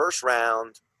had him first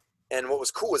round. And what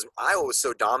was cool was Iowa was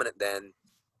so dominant then.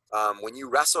 When you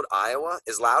wrestled Iowa,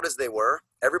 as loud as they were,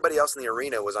 everybody else in the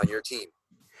arena was on your team.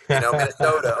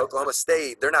 Minnesota, Oklahoma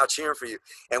State, they're now cheering for you.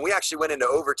 And we actually went into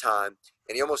overtime,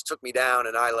 and he almost took me down,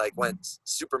 and I went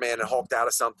Superman and hulked out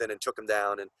of something and took him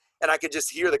down. And I could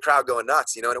just hear the crowd going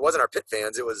nuts, and it wasn't our Pitt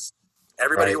fans. It was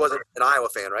everybody who wasn't an Iowa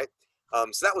fan, right?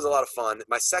 So that was a lot of fun.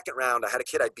 My second round, I had a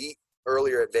kid I beat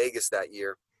earlier at Vegas that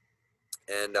year.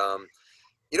 And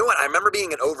you know what? I remember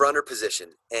being in over-under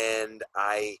position, and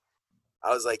I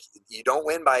was like, you don't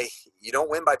win by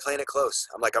playing it close.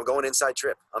 I'm like, I'm going inside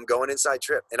trip.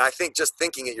 And I think just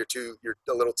thinking it, you're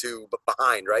a little too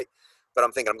behind, right? But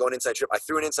I'm thinking I'm going inside trip. I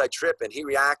threw an inside trip, and he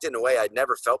reacted in a way I'd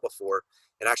never felt before,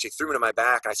 and actually threw me to my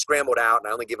back. I scrambled out, and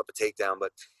I only gave up a takedown,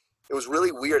 but it was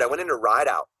really weird. I went into ride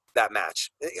out that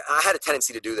match. I had a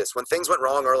tendency to do this. When things went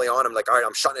wrong early on, I'm like, all right,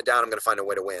 I'm shutting it down. I'm going to find a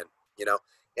way to win,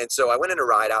 And so I went into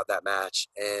ride out that match,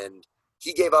 and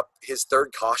he gave up his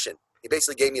 3rd caution. He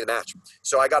basically gave me the match.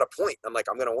 So I got a point. I'm like,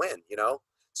 I'm going to win,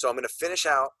 So I'm going to finish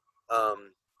out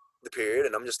the period,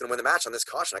 and I'm just going to win the match on this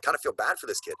caution. I kind of feel bad for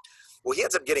this kid. Well, he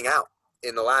ends up getting out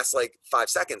in the last 5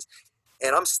 seconds.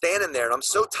 And I'm standing there, and I'm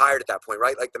so tired at that point,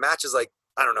 right? Like the match is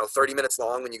 30 minutes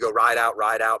long when you go ride out,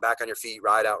 back on your feet,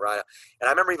 ride out. And I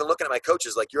remember even looking at my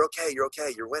coaches like, you're okay,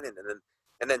 you're winning.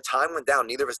 And then time went down.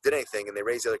 Neither of us did anything, and they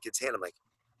raised the other kid's hand. I'm like,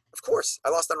 of course, I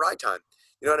lost on ride time.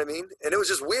 You know what I mean? And it was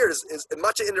just weird. As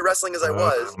much into wrestling as I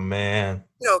was. Oh, man.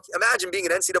 Imagine being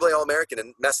an NCAA All-American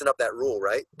and messing up that rule,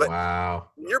 right? But wow.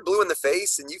 When you're blue in the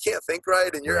face and you can't think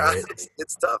right and you're out,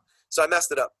 it's tough. So I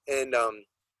messed it up. And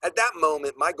at that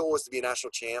moment, my goal was to be a national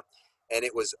champ, and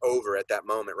it was over at that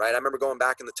moment, right? I remember going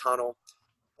back in the tunnel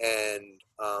and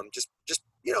just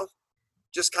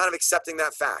kind of accepting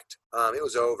that fact. It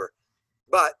was over.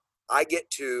 But I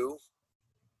get to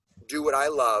do what I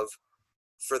love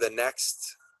for the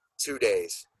next 2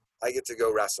 days. I get to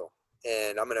go wrestle,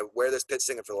 and I'm going to wear this Pitt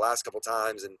singlet for the last couple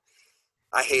times. And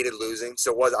I hated losing.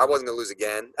 So I wasn't going to lose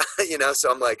again,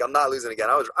 so I'm like, I'm not losing again.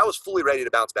 I was fully ready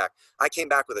to bounce back. I came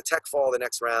back with a tech fall the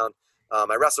next round.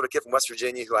 I wrestled a kid from West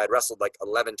Virginia who I had wrestled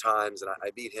 11 times, and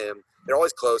I beat him. They're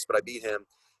always close, but I beat him.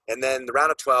 And then the round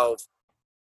of 12,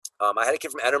 I had a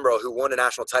kid from Edinburgh who won a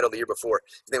national title the year before.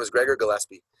 His name was Gregor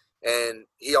Gillespie, and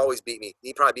he always beat me.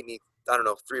 He probably beat me, I don't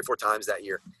know, 3 or 4 times that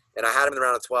year. and I had him in the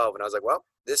round of 12, and I was like, well,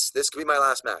 this could be my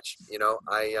last match. You know,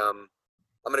 I'm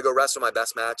going to go wrestle my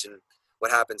best match, and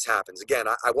what happens, happens. Again,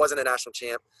 I wasn't a national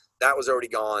champ. That was already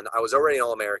gone. I was already an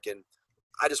All-American.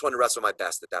 I just wanted to wrestle my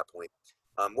best at that point.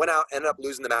 Went out, ended up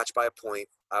losing the match by a point.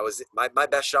 I was my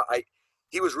best shot.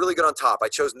 He was really good on top. I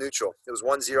chose neutral. It was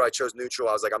 1-0. I chose neutral.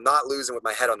 I was like, I'm not losing with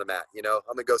my head on the mat. You know,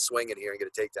 I'm going to go swinging here and get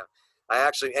a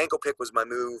takedown. Ankle pick was my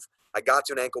move. I got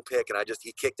to an ankle pick, and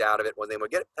he kicked out of it. Wasn't able to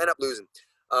get it. End up losing.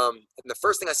 And the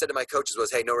first thing I said to my coaches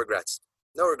was, hey, no regrets.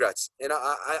 No regrets. And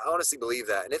I honestly believe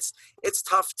that. And it's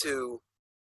tough to,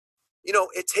 you know,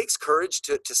 it takes courage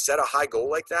to set a high goal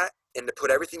like that and to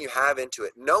put everything you have into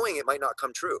it, knowing it might not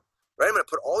come true. Right? I'm going to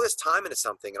put all this time into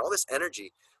something and all this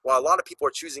energy while a lot of people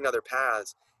are choosing other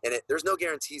paths, and there's no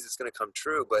guarantees it's going to come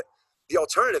true. But the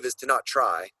alternative is to not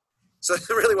try. So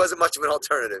there really wasn't much of an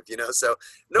alternative, you know. So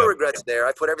no regrets there.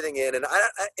 I put everything in, and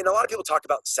and a lot of people talk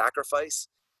about sacrifice.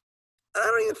 And I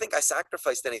don't even think I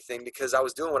sacrificed anything because I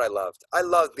was doing what I loved. I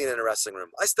loved being in a wrestling room.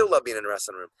 I still love being in a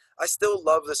wrestling room. I still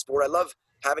love the sport. I love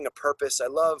having a purpose. I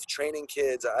love training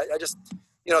kids. I just,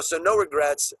 you know, so no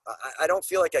regrets. I don't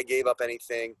feel like I gave up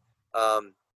anything.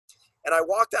 And I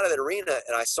walked out of the arena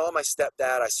and I saw my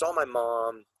stepdad, I saw my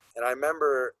mom, and I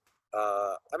remember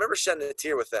shedding a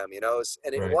tear with them, you know,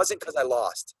 and it wasn't because I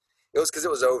lost. It was because it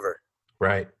was over.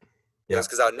 Right. Yeah. It was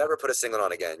because I would never put a singlet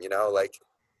on again, you know, like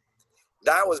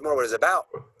that was more what it was about.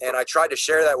 And I tried to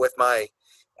share that with my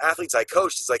athletes I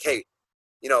coached. It's like, hey,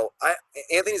 you know,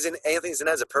 Anthony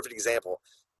Zanez is a perfect example.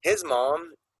 His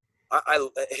mom,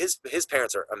 his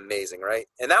parents are amazing, right?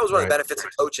 And that was one of the benefits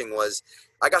of coaching was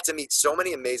I got to meet so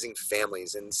many amazing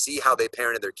families and see how they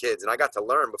parented their kids. And I got to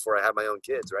learn before I had my own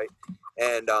kids, right?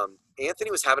 And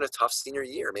Anthony was having a tough senior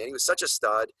year, man. He was such a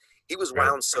stud. He was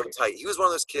wound so tight. He was one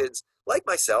of those kids like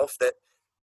myself that,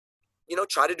 you know,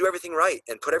 tried to do everything right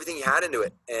and put everything he had into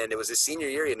it. And it was his senior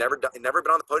year. He had never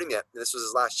been on the podium yet. And this was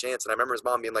his last chance. And I remember his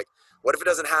mom being like, what if it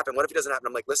doesn't happen? What if it doesn't happen?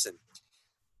 I'm like, listen,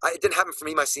 it didn't happen for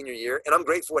me my senior year, and I'm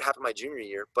grateful what happened my junior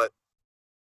year, but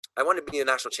I wanted to be a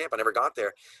national champ. I never got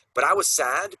there. But I was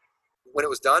sad when it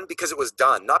was done because it was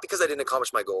done, not because I didn't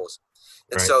accomplish my goals.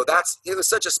 And so it was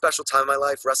such a special time in my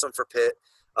life, wrestling for Pitt.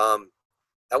 I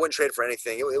wouldn't trade for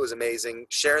anything. It was amazing.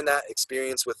 Sharing that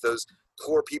experience with those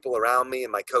core people around me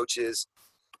and my coaches,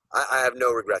 I have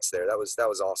no regrets there. That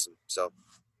was awesome. So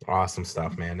awesome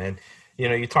stuff, man. And, you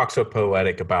know, you talk so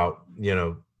poetic about, you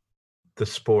know, the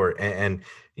sport and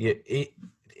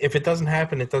if it doesn't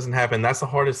happen, it doesn't happen. That's the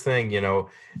hardest thing, you know,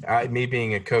 me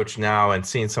being a coach now and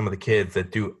seeing some of the kids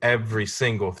that do every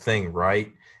single thing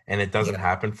right and it doesn't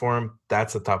happen for them.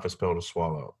 That's the toughest pill to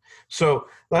swallow. So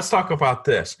let's talk about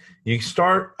this. You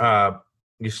start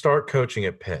coaching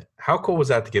at Pitt. How cool was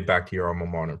that to get back to your alma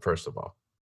mater, first of all?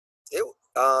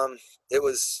 It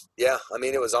was, I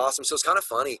mean, it was awesome. So it's kind of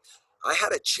funny. I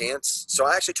had a chance. So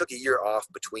I actually took a year off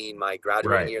between my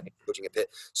graduating year and coaching at Pitt.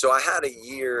 So I had a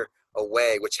year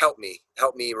away, which helped me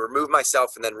remove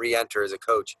myself and then re-enter as a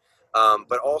coach.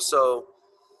 But also,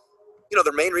 you know,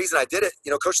 the main reason I did it,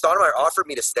 you know, Coach Stoudemire offered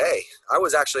me to stay. I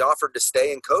was actually offered to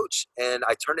stay and coach, and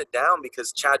I turned it down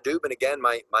because Chad Dubin, again,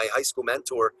 my high school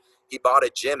mentor, he bought a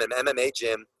gym, an MMA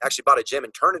gym, actually bought a gym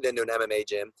and turned it into an MMA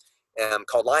gym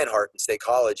called Lionheart in State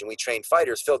College, and we trained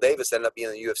fighters. Phil Davis ended up being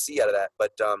in the UFC out of that.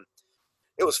 But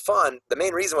it was fun. The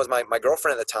main reason was my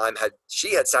girlfriend at the time had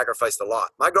sacrificed a lot.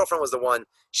 My girlfriend was the one,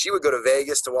 she would go to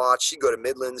Vegas to watch. She'd go to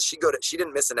Midlands. She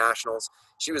didn't miss the Nationals.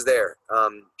 She was there.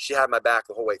 She had my back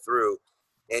the whole way through,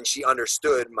 and she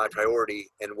understood my priority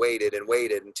and waited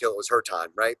until it was her time.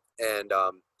 Right. And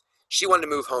she wanted to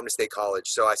move home to State College.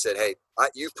 So I said, hey,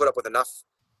 you've put up with enough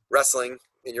wrestling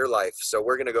in your life, so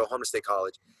we're going to go home to State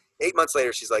College. 8 months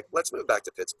later, she's like, let's move back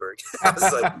to Pittsburgh. I was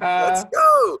like, let's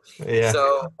go. Yeah.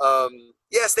 So,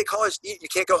 State College, you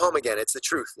can't go home again. It's the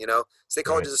truth, you know. State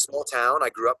College is a small town. I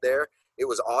grew up there. It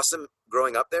was awesome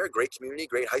growing up there. Great community,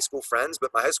 great high school friends.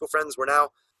 But my high school friends were now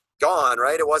gone,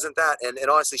 right? It wasn't that. And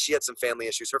honestly, she had some family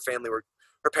issues. Her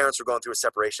parents were going through a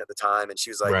separation at the time. And she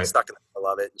was like stuck in the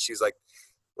middle of it. And she was like,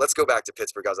 let's go back to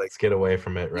Pittsburgh. I was like, let's get away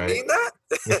from it, right? You mean that?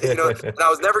 You know, and I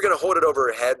was never going to hold it over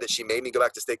her head that she made me go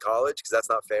back to State College because that's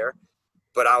not fair.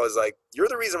 But I was like, you're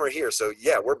the reason we're here. So,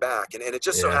 yeah, we're back. And it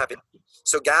just so happened.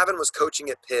 So Gavin was coaching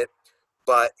at Pitt,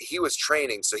 but he was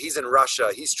training. So he's in Russia.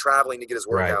 He's traveling to get his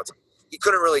workouts. Right. He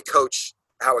couldn't really coach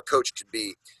how a coach could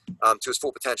be to his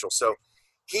full potential. So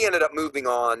he ended up moving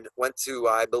on, went to,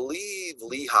 I believe,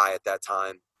 Lehigh at that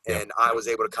time. And I was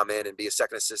able to come in and be a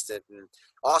second assistant. And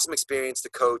awesome experience to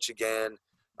coach again,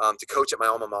 to coach at my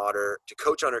alma mater, to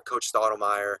coach under Coach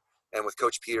Stoudemire and with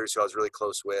Coach Peters, who I was really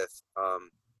close with.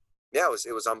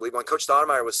 It was unbelievable. And Coach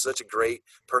Stoudemire was such a great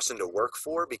person to work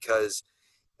for because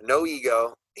no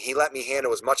ego. He let me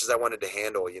handle as much as I wanted to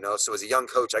handle, you know. So as a young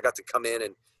coach, I got to come in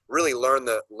and really learn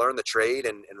the trade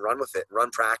and run with it, run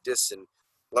practice and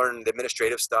learn the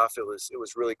administrative stuff. It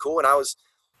was really cool. And I was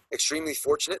extremely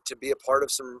fortunate to be a part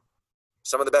of some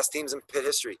of the best teams in Pitt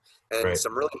history and Right.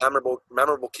 some really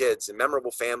memorable kids and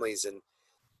memorable families. And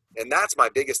that's my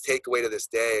biggest takeaway to this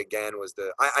day, again, was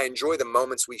I enjoy the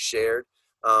moments we shared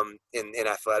in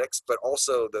athletics, but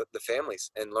also the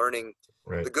families and learning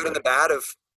Right. the good and the bad of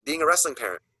being a wrestling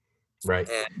parent. Right.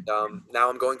 And now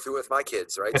I'm going through it with my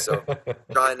kids, right? So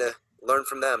trying to learn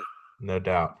from them. No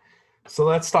doubt. So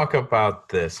let's talk about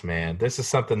this, man. This is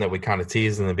something that we kind of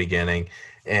teased in the beginning.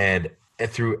 And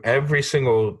through every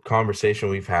single conversation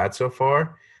we've had so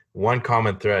far, one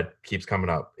common thread keeps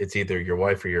coming up. It's either your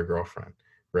wife or your girlfriend,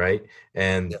 right?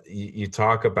 And Yep. you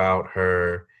talk about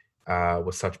her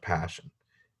with such passion.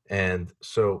 And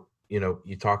so, you know,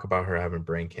 you talk about her having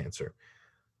brain cancer.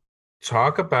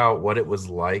 Talk about what it was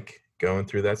like going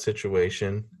through that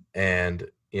situation and,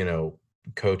 you know,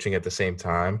 coaching at the same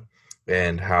time,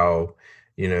 and how,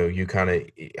 you know, you kind of,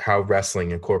 how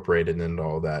wrestling incorporated into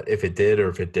all that, if it did or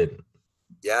if it didn't.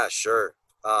 Yeah, sure.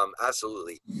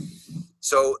 Absolutely.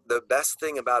 So the best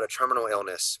thing about a terminal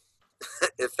illness,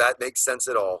 if that makes sense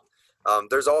at all,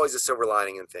 there's always a silver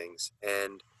lining in things.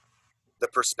 And the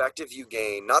perspective you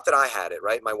gain, not that I had it,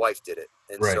 right? My wife did it.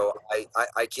 And Right. so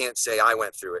I can't say I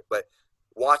went through it, but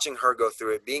watching her go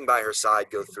through it, being by her side,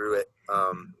 go through it.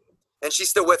 And she's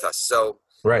still with us. So,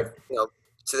 Right. you know,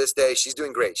 to this day, she's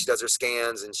doing great. She does her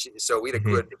scans, and so we had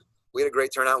a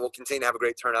great turnout. We'll continue to have a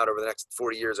great turnout over the next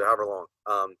 40 years or however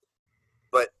long.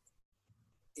 But,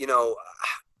 you know,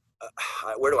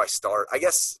 where do I start? I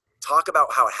guess talk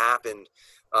about how it happened.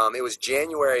 It was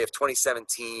January of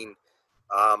 2017.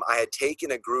 I had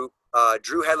taken a group.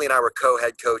 Drew Headley and I were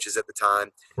co-head coaches at the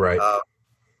time, Right.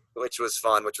 which was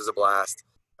fun, which was a blast.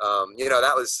 You know,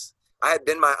 I had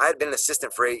been an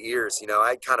assistant for 8 years. You know,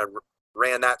 I kind of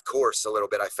ran that course a little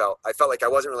bit. I felt like I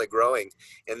wasn't really growing,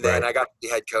 and then Right. I got to be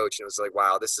head coach, and it was like,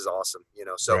 wow, this is awesome. You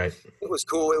know, so Right. it was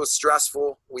cool. It was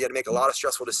stressful. We had to make a lot of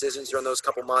stressful decisions during those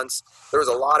couple months. There was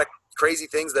a lot of crazy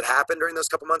things that happened during those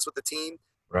couple months with the team.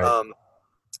 Right.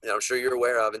 I'm sure you're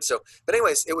aware of. And so, but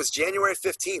anyways, it was January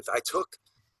 15th. I took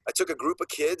a group of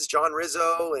kids, John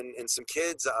Rizzo and some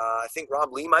kids. I think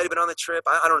Rob Lee might've been on the trip.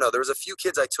 I don't know. There was a few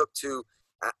kids I took to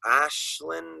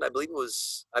Ashland. I believe it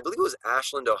was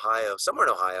Ashland, Ohio, somewhere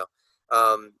in Ohio,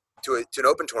 to an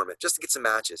open tournament just to get some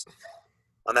matches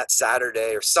on that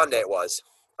Saturday or Sunday it was.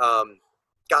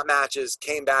 Got matches,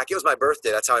 came back. It was my birthday.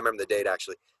 That's how I remember the date,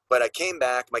 actually. But I came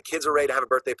back. My kids were ready to have a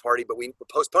birthday party, but we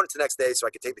postponed it to the next day so I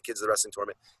could take the kids to the wrestling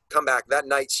tournament. Come back. That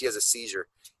night, she has a seizure,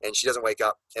 and she doesn't wake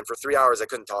up. And for 3 hours, I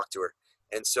couldn't talk to her.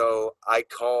 And so I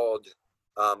called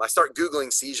I start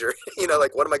Googling seizure, you know,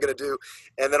 like, what am I going to do?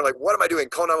 And then I'm like, what am I doing?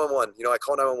 Call 911. You know, I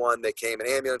call 911. They came, an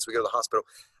ambulance. We go to the hospital.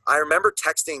 I remember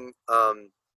texting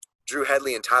Drew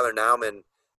Headley and Tyler Nauman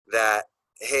that,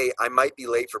 hey, I might be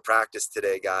late for practice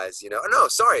today, guys. You know, no,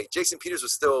 sorry. Jason Peters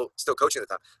was still coaching at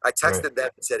the time. I texted them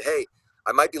and said, hey,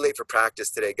 I might be late for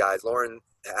practice today, guys. Lauren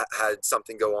had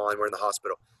something go on. We're in the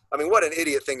hospital. I mean, what an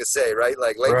idiot thing to say, right?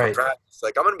 Like, late for practice.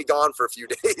 Like, I'm going to be gone for a few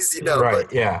days, you know. Right,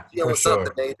 but, yeah, you know, for sure.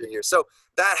 something major here. So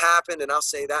that happened, and I'll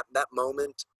say that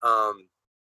moment,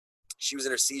 she was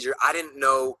in her seizure. I didn't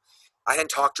know. I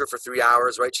hadn't talked to her for 3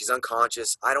 hours, right? She's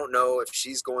unconscious. I don't know if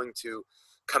she's going to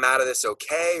come out of this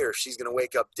okay, or if she's going to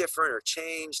wake up different or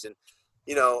changed. And,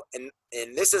 you know, and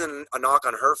this isn't a knock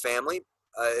on her family.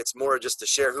 It's more just to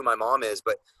share who my mom is.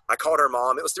 But I called her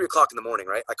mom. It was 3 o'clock in the morning,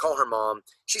 right? I call her mom.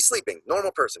 She's sleeping,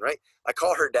 normal person, right? I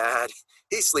call her dad.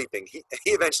 He's sleeping. He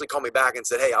eventually called me back and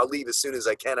said, hey, I'll leave as soon as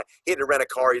I can. He had to rent a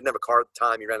car. He didn't have a car at the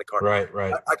time. He rented a car.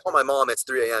 Right. I call my mom. It's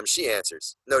 3 a.m. She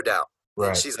answers, no doubt. Right.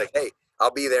 And she's like, hey,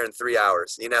 I'll be there in 3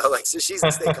 hours. You know, like, so she's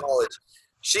in state college.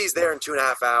 She's there in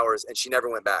 2.5 hours, and she never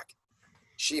went back.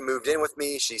 She moved in with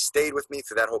me. She stayed with me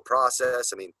through that whole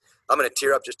process. I mean, I'm going to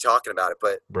tear up just talking about it.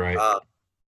 But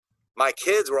my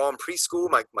kids were all in preschool.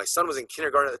 My son was in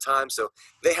kindergarten at the time, so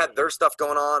they had their stuff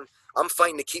going on. I'm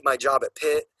fighting to keep my job at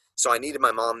Pitt, so I needed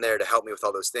my mom there to help me with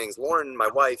all those things. Lauren, my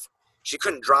wife, she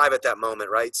couldn't drive at that moment,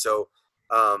 right? So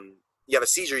you have a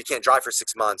seizure, you can't drive for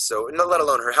 6 months. So, let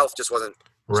alone her health just wasn't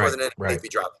in it to be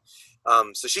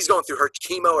driving. So she's going through her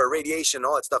chemo or radiation,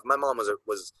 all that stuff. My mom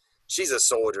she's a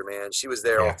soldier, man. She was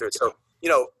there all through it. So, you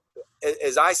know,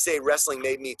 as I say, wrestling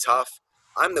made me tough.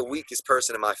 I'm the weakest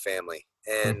person in my family.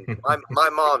 And my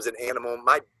mom's an animal.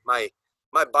 My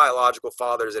biological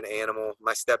father's an animal.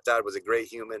 My stepdad was a great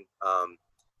human.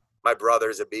 My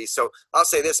brother's a beast. So I'll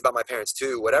say this about my parents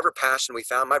too. Whatever passion we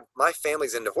found, my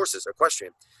family's into horses,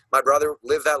 equestrian. My brother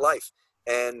lived that life.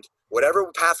 And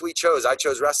whatever path we chose, I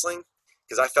chose wrestling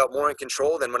because I felt more in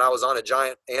control than when I was on a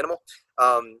giant animal.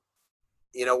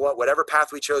 You know what? Whatever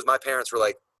path we chose, my parents were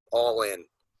like all in.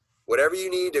 Whatever you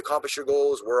need to accomplish your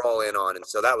goals, we're all in on. And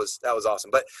so that was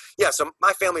awesome. But yeah, so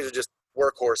my families are just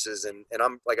workhorses, and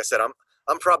I'm, like I said,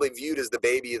 I'm probably viewed as the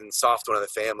baby and soft one of the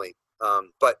family.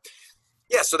 But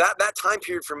yeah, so that time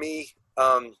period for me,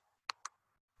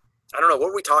 I don't know, what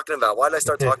were we talking about? Why did I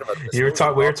start talking about this? We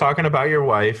were talking about your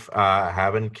wife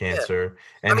having cancer,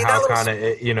 and how kind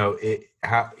of you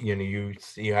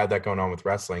had that going on with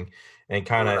wrestling, and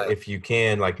kind of if you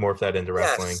can like morph that into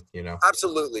wrestling,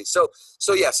 Absolutely. So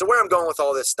where I'm going with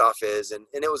all this stuff is, and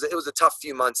it was a tough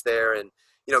few months there, and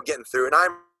getting through, and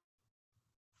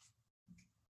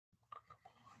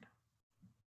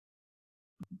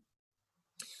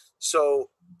So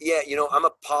yeah, I'm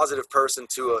a positive person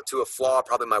to a flaw,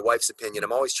 probably my wife's opinion.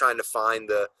 I'm always trying to find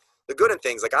the good in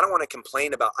things. Like, I don't want to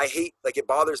complain about, I hate, like, it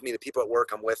bothers me, the people at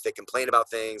work I'm with, they complain about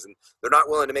things and they're not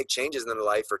willing to make changes in their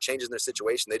life or changes in their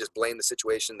situation. They just blame the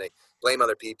situation. They blame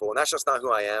other people. And that's just not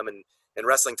who I am. And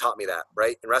wrestling taught me that,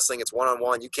 right? In wrestling, it's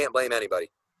one-on-one. You can't blame anybody.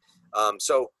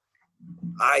 So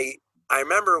I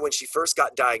remember when she first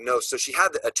got diagnosed, so she had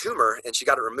a tumor and she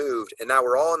got it removed, and now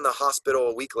we're all in the hospital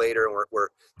a week later, and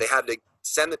they had to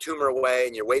send the tumor away,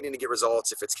 and you're waiting to get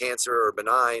results if it's cancer or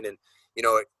benign, and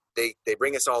they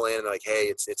bring us all in and like,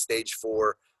 hey, it's stage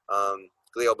 4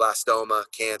 glioblastoma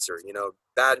cancer,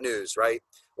 bad news, right?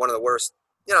 One of the worst,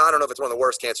 I don't know if it's one of the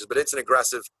worst cancers, but it's an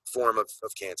aggressive form of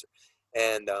cancer.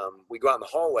 And we go out in the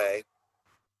hallway,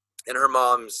 and her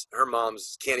mom's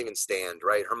can't even stand,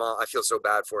 right? Her mom, I feel so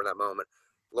bad for her in that moment.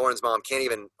 Lauren's mom can't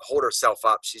even hold herself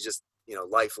up. She's just,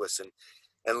 lifeless.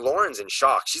 And Lauren's in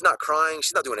shock. She's not crying.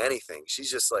 She's not doing anything.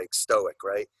 She's just like stoic,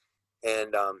 right?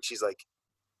 And she's like,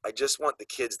 I just want the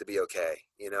kids to be okay,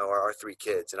 our 3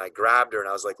 kids. And I grabbed her and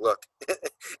I was like, look,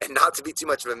 and not to be too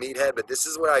much of a meathead, but this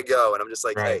is where I go. And I'm just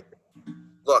like, right. Hey,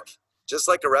 look, just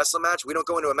like a wrestling match, we don't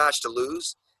go into a match to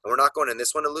lose, and we're not going in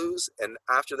this one to lose. And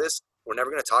after this, we're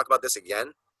never going to talk about this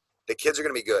again. The kids are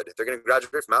going to be good. They're going to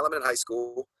graduate from Mount Lebanon High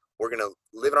School. We're going to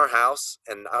live in our house.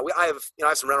 And I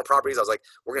have some rental properties. I was like,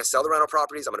 we're going to sell the rental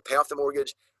properties. I'm going to pay off the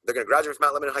mortgage. They're going to graduate from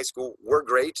Mount Lebanon High School. We're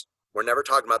great. We're never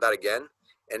talking about that again.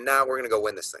 And now we're going to go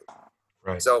win this thing.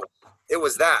 Right. So it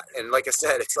was that. And like I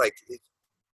said, it's like,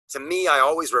 to me, I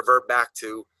always revert back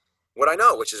to what I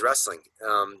know, which is wrestling.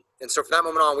 And so from that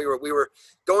moment on, we were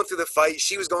going through the fight.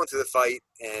 She was going through the fight.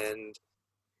 And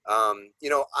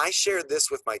I shared this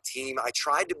with my team. I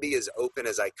tried to be as open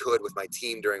as I could with my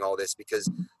team during all this, because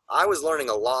I was learning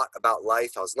a lot about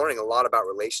life. I was learning a lot about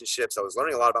relationships. I was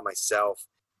learning a lot about myself.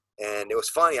 And it was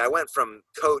funny. I went from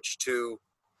coach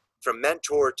from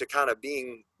mentor to kind of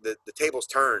being the tables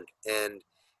turned, and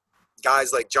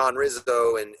guys like John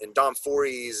Rizzo and Dom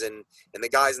Fories and the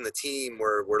guys in the team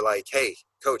were like, hey,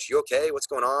 coach, you okay? What's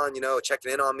going on?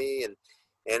 Checking in on me. And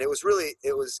it was really,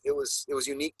 it was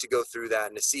unique to go through that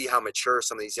and to see how mature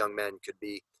some of these young men could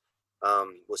be,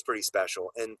 was pretty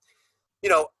special. And,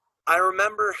 I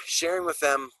remember sharing with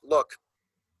them, look,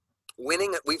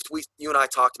 winning, you and I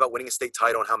talked about winning a state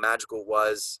title and how magical it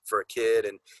was for a kid,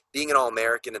 and being an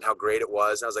All-American and how great it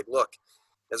was. And I was like, look,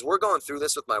 as we're going through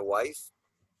this with my wife,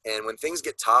 and when things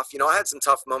get tough, I had some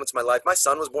tough moments in my life. My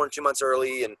son was born 2 months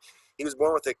early, and he was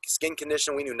born with a skin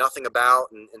condition we knew nothing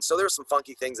about. And so there were some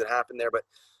funky things that happened there. But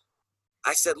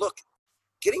I said, look,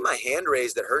 getting my hand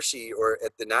raised at Hershey or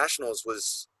at the Nationals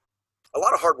was a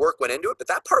lot of hard work went into it, but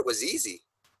that part was easy.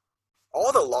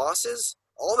 All the losses,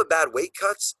 all the bad weight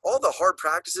cuts, all the hard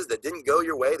practices that didn't go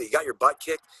your way, that you got your butt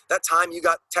kicked, that time you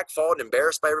got tech fouled and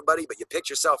embarrassed by everybody, but you picked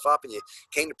yourself up and you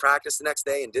came to practice the next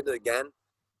day and did it again.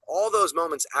 All those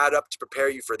moments add up to prepare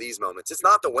you for these moments. It's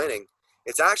not the winning.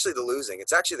 It's actually the losing.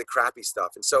 It's actually the crappy stuff.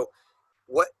 And so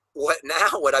what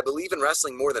I believe in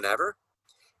wrestling more than ever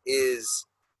is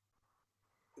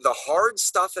the hard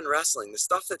stuff in wrestling, the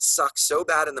stuff that sucks so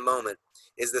bad in the moment,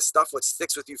 is the stuff what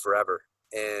sticks with you forever.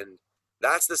 And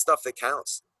that's the stuff that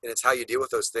counts. And it's how you deal with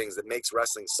those things that makes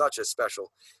wrestling such a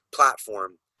special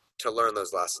platform to learn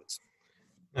those lessons.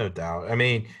 No doubt. I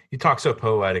mean, you talk so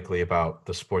poetically about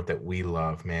the sport that we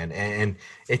love, man, and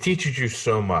it teaches you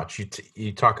so much.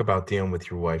 You talk about dealing with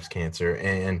your wife's cancer,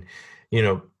 and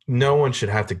no one should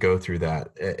have to go through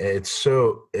that.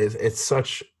 It's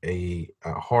such a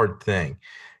hard thing,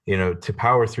 to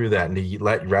power through that and to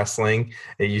let wrestling.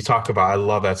 And you talk about, I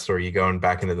love that story. You going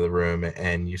back into the room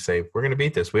and you say, we're going to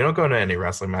beat this. We don't go to any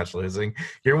wrestling match losing.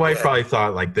 Your wife probably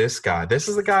thought, like, this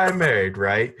is the guy I married,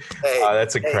 right? Hey,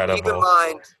 that's incredible. Keep in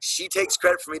mind, she takes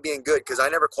credit for me being good, because I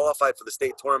never qualified for the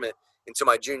state tournament until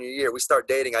my junior year. We start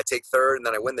dating. I take third, and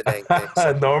then I win the dang thing.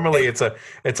 So, Normally, it's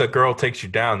a girl takes you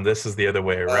down. This is the other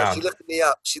way around.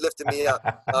 she lifted me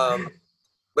up.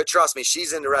 But trust me,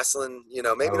 she's into wrestling. You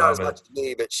know, maybe not as much as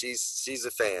me, but she's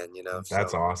a fan. You know,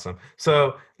 that's awesome.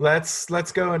 So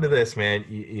let's go into this, man.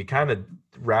 You kind of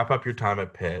wrap up your time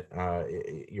at Pitt.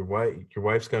 Your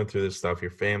wife's going through this stuff.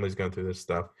 Your family's going through this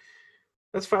stuff.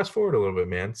 Let's fast forward a little bit,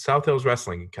 man. South Hills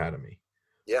Wrestling Academy.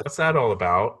 Yeah. What's that all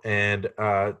about? And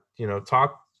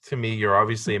talk to me. You're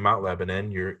obviously in Mount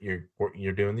Lebanon.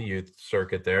 You're doing the youth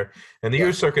circuit there, and the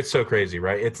youth circuit's so crazy,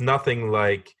 right? It's nothing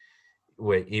like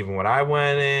even when I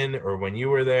went in or when you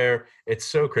were there. It's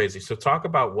so crazy. So talk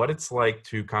about what it's like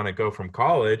to kind of go from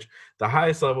college, the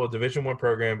highest level of Division I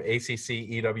program, ACC,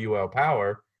 EWL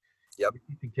power. Yep.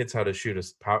 Teaching kids how to shoot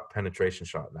a penetration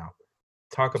shot now.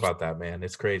 Talk about that, man.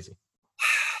 It's crazy.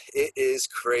 It is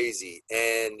crazy.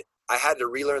 And I had to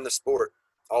relearn the sport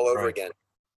all over again,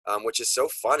 which is so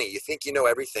funny. You think you know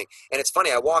everything. And it's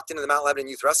funny. I walked into the Mount Lebanon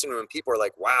Youth Wrestling Room and people are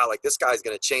like, wow, like this guy's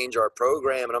going to change our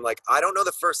program. And I'm like, I don't know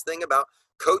the first thing about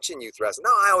coaching youth wrestling.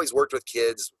 No, I always worked with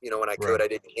kids, when I could. I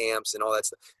did camps and all that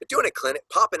stuff. But doing a clinic,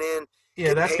 popping in.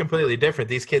 Yeah, that's completely different.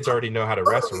 These kids already know how to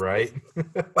wrestle, right?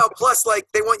 Well, plus, like,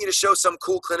 they want you to show some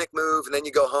cool clinic move, and then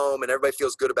you go home, and everybody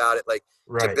feels good about it. Like,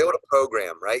 to build a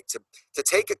program, right? To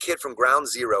take a kid from ground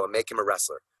zero and make him a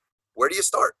wrestler. Where do you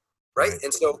start, right?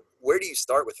 And so where do you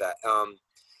start with that?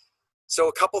 So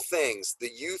a couple things.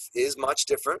 The youth is much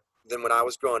different than when I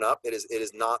was growing up. It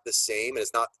is not the same. It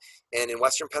is not. And in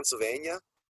Western Pennsylvania,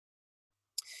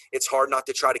 it's hard not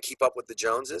to try to keep up with the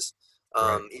Joneses.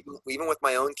 Even with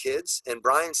my own kids. And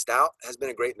Brian Stout has been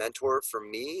a great mentor for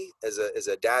me as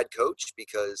a dad coach,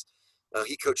 because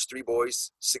he coached 3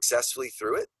 boys successfully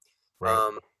through it.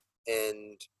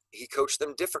 And he coached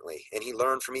them differently, and he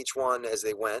learned from each one as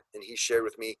they went. And he shared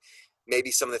with me maybe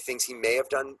some of the things he may have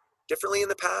done differently in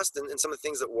the past, and some of the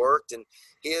things that worked. And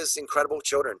he has incredible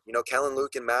children, Kellen,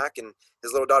 Luke, and Mac, and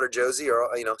his little daughter Josie, or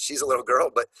she's a little girl,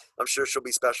 but I'm sure she'll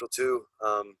be special too.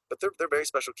 But they're very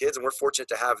special kids, and we're fortunate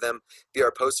to have them be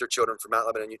our poster children for Mount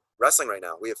Lebanon Wrestling right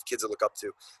now. We have kids to look up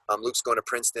to. Luke's going to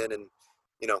Princeton, and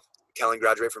Kellen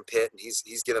graduated from Pitt, and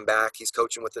he's giving back. He's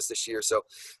coaching with us this year. So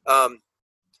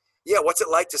what's it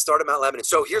like to start at Mount Lebanon?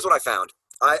 So here's what I found.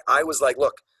 I was like,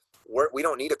 look, we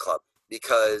don't need a club,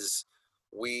 because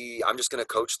I'm just going to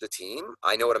coach the team.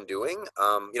 I know what I'm doing.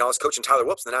 I was coaching Tyler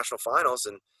Wilps in the national finals,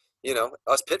 and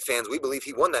us Pitt fans, we believe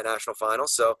he won that national final.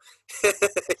 So,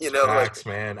 Facts,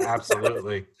 man,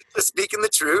 absolutely. Speaking the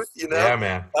truth, Yeah,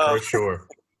 man, for sure.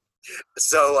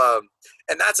 So,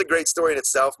 and that's a great story in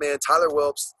itself, man. Tyler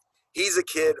Wilps, he's a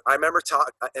kid. I remember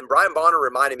and Brian Bonner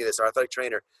reminded me of this, our athletic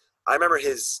trainer. I remember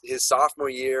his sophomore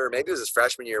year, maybe it was his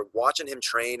freshman year, watching him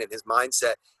train and his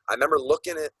mindset. I remember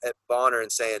looking at Bonner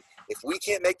and saying, if we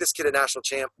can't make this kid a national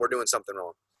champ, we're doing something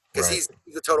wrong. Because he's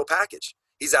the total package.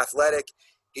 He's athletic.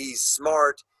 He's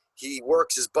smart. He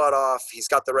works his butt off. He's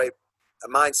got the right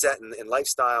mindset and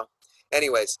lifestyle.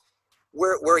 Anyways,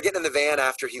 we're getting in the van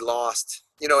after he lost,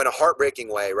 in a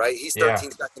heartbreaking way, right? He's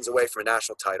 13 seconds away from a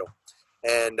national title.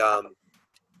 And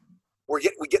we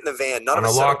get in the van. On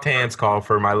a locked hands call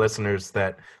for my listeners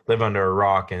that live under a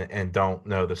rock and don't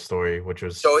know the story, which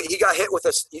was. So he got hit with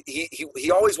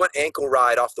he always went ankle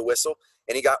ride off the whistle,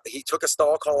 and he took a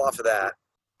stall call off of that,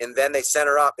 and then they sent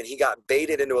her up, and he got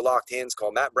baited into a locked hands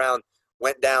call. Matt Brown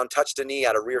went down, touched a knee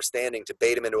out of rear standing to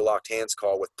bait him into a locked hands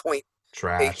call with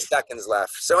 0.8 seconds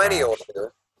left. So anyhow,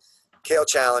 Kale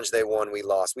challenged, they won, we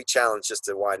lost. We challenged just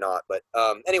to why not. But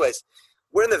anyways,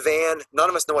 we're in the van. None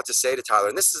of us know what to say to Tyler.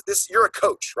 And this you're a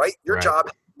coach, right? Your job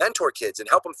is to mentor kids and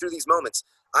help them through these moments.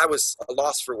 I was a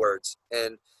loss for words.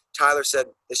 And Tyler said,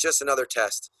 it's just another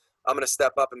test. I'm going to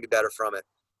step up and be better from it.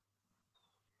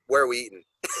 Where are we eating?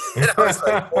 And I was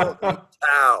like, holy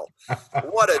cow.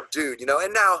 What a dude,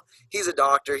 And now he's a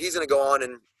doctor. He's going to go on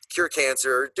and cure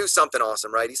cancer, do something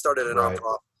awesome, right? He started a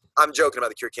nonprofit. I'm joking about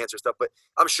the cure cancer stuff, but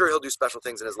I'm sure he'll do special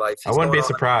things in his life. I wouldn't be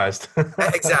surprised.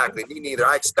 Exactly. Me neither.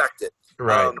 I expect it.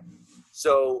 Right.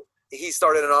 So he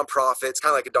started a nonprofit. It's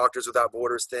kind of like a Doctors Without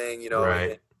Borders thing,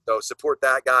 Right. So support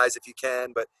that, guys, if you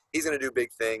can. But he's going to do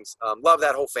big things. Love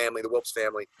that whole family, the Wilps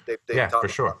family. Yeah, for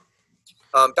sure.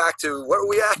 Back to where were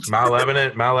we at? Mount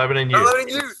Lebanon Youth. Mount Lebanon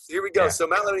Youth. Here we go. Yeah. So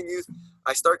Mount Lebanon Youth,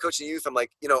 I start coaching youth. I'm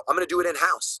like, I'm going to do it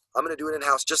in-house. I'm going to do it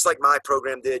in-house just like my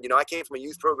program did. I came from a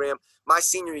youth program. My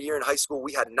senior year in high school,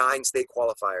 we had 9 state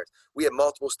qualifiers. We had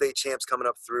multiple state champs coming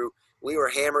up through. We were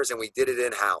hammers, and we did it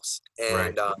in-house.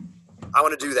 And I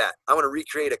want to do that. I want to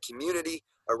recreate a community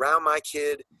around my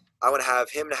kid. I want to have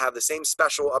him to have the same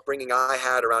special upbringing I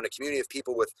had around a community of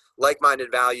people with like-minded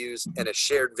values and a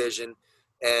shared vision.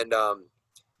 And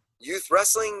youth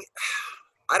wrestling,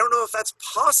 I don't know if that's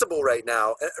possible right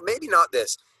now. Maybe not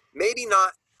this. Maybe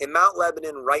not in Mount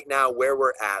Lebanon right now where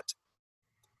we're at.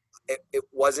 It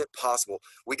wasn't possible.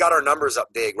 We got our numbers up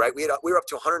big, right? We were up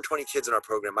to 120 kids in our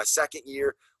program. My second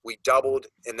year, we doubled.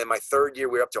 And then my third year,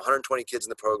 we were up to 120 kids in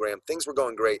the program. Things were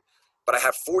going great. But I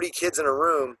have 40 kids in a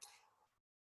room,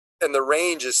 and the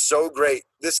range is so great.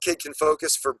 This kid can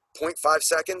focus for 0.5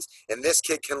 seconds, and this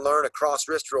kid can learn a cross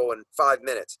wrist roll in 5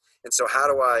 minutes. And so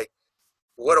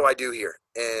what do I do here?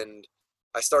 And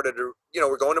I started to,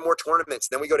 we're going to more tournaments.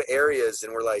 Then we go to areas,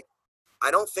 and we're like, I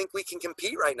don't think we can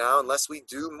compete right now unless we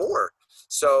do more.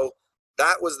 So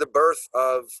that was the birth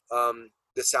of my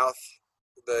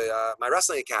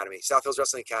wrestling academy, South Hills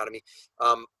Wrestling Academy.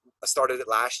 I started it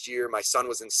last year. My son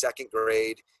was in second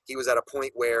grade. He was at a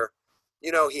point where,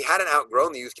 he hadn't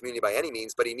outgrown the youth community by any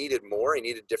means, but he needed more. He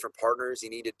needed different partners. He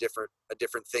needed a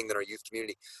different thing than our youth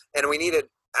community. And we needed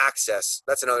access.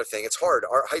 That's another thing. It's hard.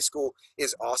 Our high school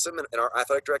is awesome, and our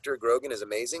athletic director, Grogan, is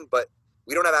amazing, but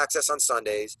we don't have access on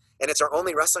Sundays, and it's our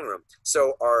only wrestling room.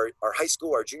 So our high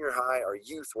school, our junior high, our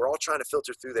youth, we're all trying to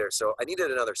filter through there. So I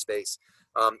needed another space.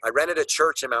 I rented a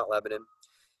church in Mount Lebanon,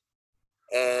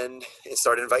 and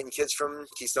started inviting kids from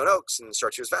Keystone Oaks and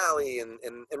Chartiers Valley. And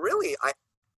really,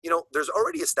 there's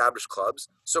already established clubs.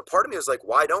 So part of me was like,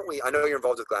 why don't we, I know you're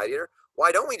involved with Gladiator.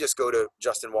 Why don't we just go to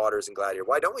Justin Waters and Gladiator?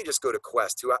 Why don't we just go to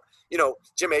Quest?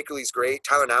 Jim Akerley's great.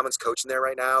 Tyler Nauman's coaching there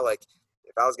right now. Like,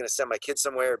 if I was going to send my kids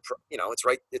somewhere, it's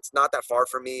right. It's not that far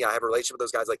from me. I have a relationship with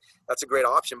those guys. Like, that's a great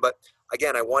option. But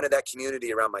again, I wanted that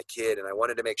community around my kid, and I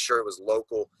wanted to make sure it was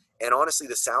local. And honestly,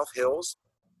 the South Hills,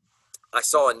 I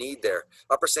saw a need there.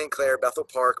 Upper St. Clair, Bethel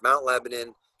Park, Mount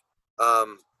Lebanon.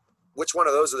 Which one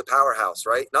of those are the powerhouse,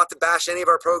 right? Not to bash any of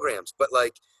our programs, but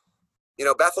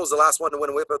Bethel's the last one to win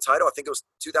a Whippo title. I think it was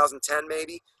 2010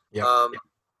 maybe. Yeah.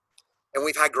 And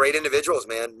we've had great individuals,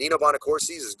 man. Nino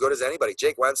Bonacorsi is as good as anybody.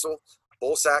 Jake Wenzel,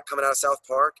 Bullsack coming out of South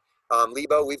Park.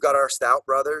 Lebo, we've got our Stout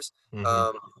brothers.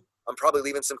 Mm-hmm. I'm probably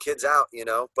leaving some kids out,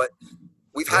 but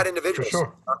we've had individuals.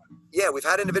 Sure. We've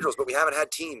had individuals, but we haven't had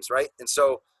teams, right? And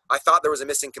so I thought there was a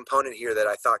missing component here that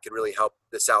I thought could really help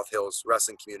the South Hills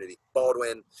wrestling community.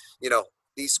 Baldwin,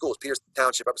 these schools, Peters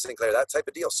Township, Upper St. Clair, that type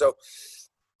of deal. So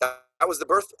that was the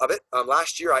birth of it.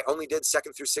 Last year, I only did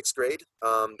 2nd through 6th grade.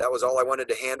 That was all I wanted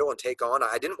to handle and take on.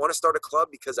 I didn't want to start a club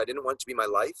because I didn't want it to be my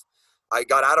life. I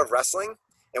got out of wrestling,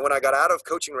 and when I got out of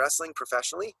coaching wrestling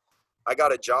professionally, I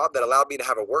got a job that allowed me to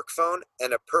have a work phone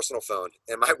and a personal phone.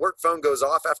 And my work phone goes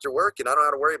off after work, and I don't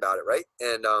have to worry about it, right?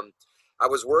 And I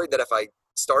was worried that if I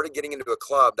started getting into a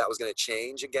club, that was going to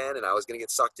change again, and I was going to get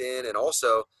sucked in. And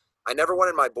also, I never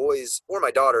wanted my boys or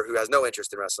my daughter, who has no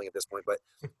interest in wrestling at this point, but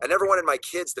I never wanted my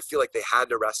kids to feel like they had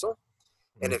to wrestle.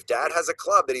 And if dad has a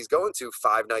club that he's going to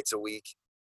 5 nights a week,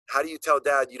 how do you tell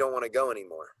dad you don't want to go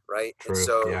anymore, right? True. And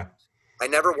so Yeah. I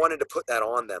never wanted to put that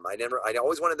on them. I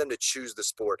always wanted them to choose the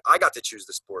sport. I got to choose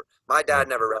the sport. My dad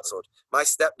never wrestled. My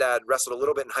stepdad wrestled a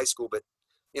little bit in high school, but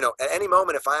at any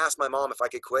moment, if I asked my mom if I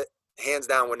could quit, hands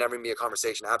down would never be a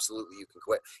conversation. Absolutely, you can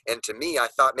quit. And to me, I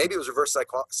thought maybe it was reverse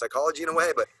psychology in a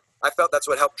way, but I felt that's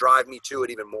what helped drive me to it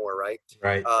even more, right?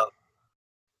 Right.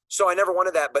 So I never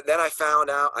wanted that, but then I found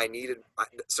out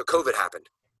so COVID happened.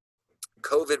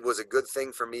 COVID was a good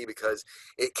thing for me because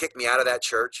it kicked me out of that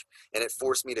church, and it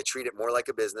forced me to treat it more like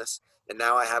a business. And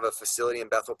now I have a facility in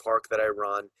Bethel Park that I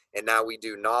run, and now we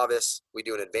do novice, we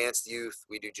do an advanced youth,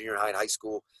 we do junior high and high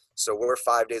school. So we're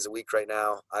 5 days a week right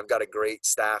now. I've got a great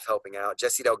staff helping out.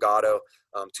 Jesse Delgado,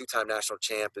 2-time national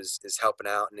champ, is helping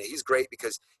out, and he's great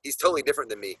because he's totally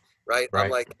different than me, right? I'm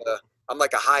like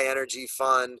a high energy,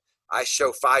 fun. I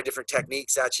show 5 different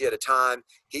techniques at you at a time.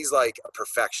 He's like a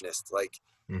perfectionist. Like,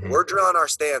 we're drilling our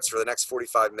stance for the next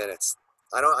 45 minutes.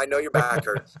 I know your back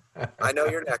hurts. I know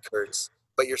your neck hurts,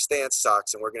 but your stance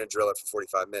sucks, and we're going to drill it for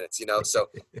 45 minutes, So,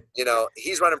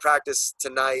 he's running practice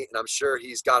tonight, and I'm sure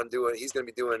he's going to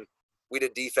be doing, we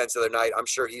did defense the other night. I'm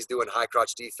sure he's doing high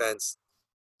crotch defense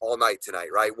all night tonight,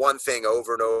 right? One thing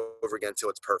over and over again until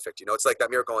it's perfect. It's like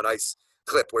that Miracle on Ice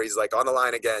clip where he's like on the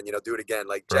line again, do it again.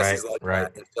 Like Jesse's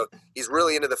that. And so he's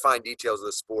really into the fine details of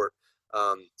the sport.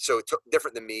 So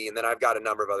different than me. And then I've got a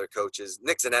number of other coaches.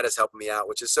 Nick Zanetta's helping me out,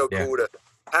 which is so cool to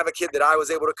have a kid that I was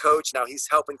able to coach. Now he's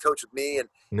helping coach with me, and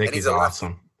He's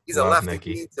awesome. He's a lefty,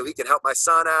 Nicky. So he can help my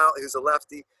son out, who's a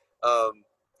lefty.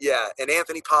 And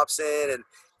Anthony pops in,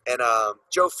 and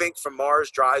Joe Fink from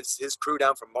Mars drives his crew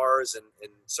down from Mars.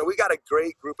 And so we got a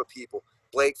great group of people.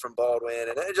 Blake from Baldwin,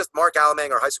 and just Mark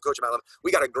Alamang, our high school coach at Mount Lebanon.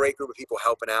 We got a great group of people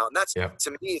helping out. And that's,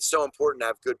 to me, it's so important to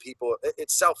have good people.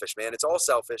 It's selfish, man. It's all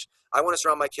selfish. I want to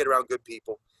surround my kid around good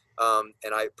people.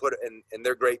 And I put and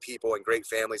they're great people and great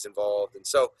families involved. And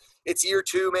so it's year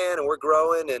 2, man, and we're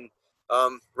growing. And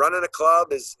running a club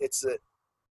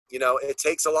it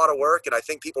takes a lot of work, and I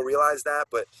think people realize that,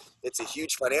 but it's a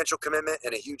huge financial commitment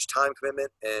and a huge time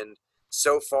commitment. And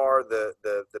so far, the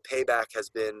payback has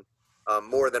been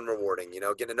more than rewarding.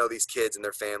 Getting to know these kids and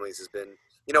their families has been,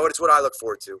 it's what I look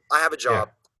forward to. I have a job.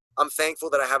 Yeah. I'm thankful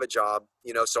that I have a job,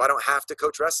 so I don't have to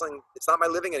coach wrestling. It's not my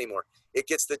living anymore. It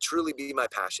gets to truly be my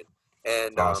passion.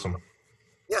 And Awesome.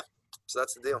 So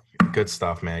that's the deal. Good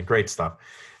stuff, man. Great stuff.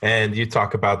 And you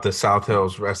talk about the South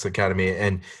Hills Wrestling Academy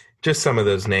and just some of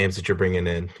those names that you're bringing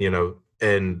in,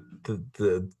 and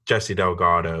the Jesse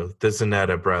Delgado, the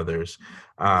Zanetta brothers,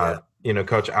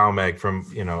 Coach Almeg from,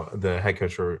 the head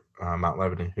coach for Mount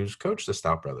Lebanon, who's coached the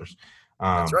Stout brothers.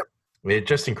 That's right.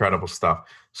 Just incredible stuff.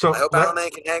 So I hope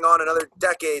Almeg can hang on another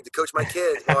decade to coach my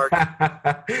kids, Mark.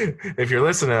 If you're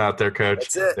listening out there,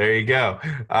 Coach, that's it. There you go.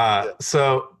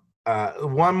 So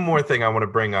one more thing I want to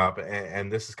bring up,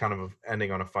 and this is kind of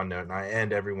ending on a fun note, and I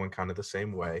end everyone kind of the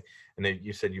same way. And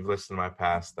you said you've listened to my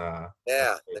past. The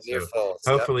near falls.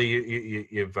 Hopefully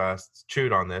you've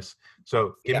chewed on this.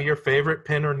 So give me your favorite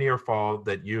pin or near fall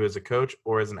that you as a coach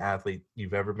or as an athlete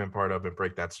you've ever been part of, and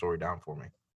break that story down for me.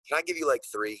 Can I give you like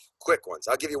 3 quick ones?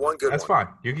 I'll give you one good one. That's fine.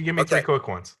 You can give me 3 quick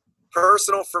ones.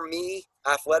 Personal for me,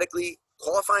 athletically,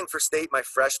 qualifying for state my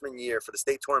freshman year, for the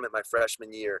state tournament my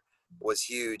freshman year, was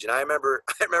huge. And I remember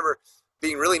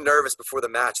being really nervous before the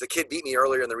match. The kid beat me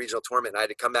earlier in the regional tournament, and I had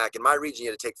to come back. In my region,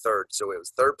 you had to take third. So it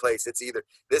was third place. It's either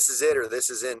this is it or this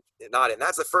is not it. And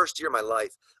that's the first year of my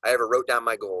life I ever wrote down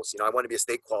my goals. I wanted to be a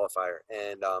state qualifier.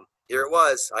 And here it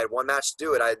was. I had one match to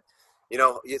do it.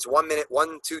 It's 1 minute,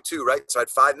 1, 2, 2, right? So I had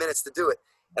 5 minutes to do it.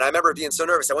 And I remember being so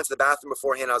nervous. I went to the bathroom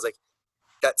beforehand. I was like,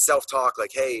 that self-talk,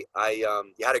 like, hey,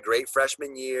 you had a great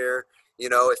freshman year.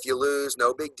 If you lose,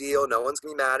 no big deal. No one's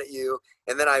going to be mad at you.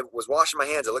 And then I was washing my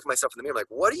hands. I looked at myself in the mirror. I'm like,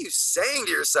 what are you saying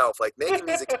to yourself? Like, making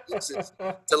these excuses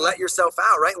to let yourself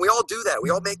out, right? And we all do that. We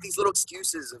all make these little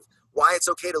excuses of why it's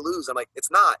okay to lose. I'm like,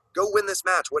 it's not. Go win this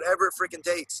match, whatever it freaking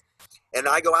takes. And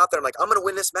I go out there. I'm like, I'm going to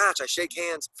win this match. I shake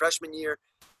hands, freshman year,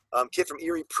 kid from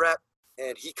Erie Prep.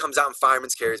 And he comes out and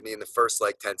fireman's carries me in the first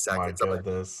 10 seconds.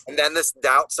 And then this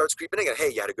doubt starts creeping in.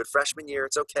 Hey, you had a good freshman year.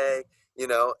 It's okay.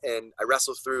 And I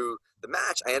wrestled through the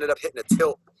match. I ended up hitting a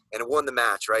tilt and won the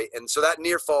match, right? And so that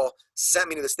near fall sent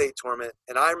me to the state tournament.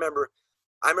 And I remember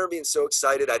being so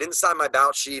excited. I didn't sign my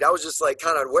bout sheet. I was just like,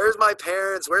 kind of, where's my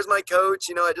parents? Where's my coach?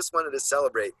 I just wanted to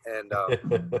celebrate. And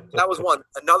that was one.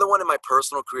 Another one in my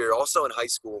personal career, also in high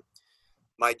school.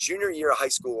 My junior year of high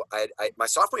school, my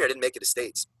sophomore year, I didn't make it to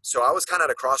states. So I was kind of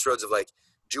at a crossroads of like,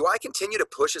 do I continue to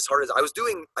push as hard as I was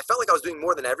doing? I felt like I was doing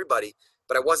more than everybody,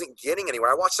 but I wasn't getting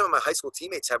anywhere. I watched some of my high school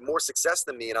teammates have more success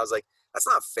than me, and I was like, that's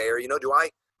not fair. Do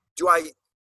I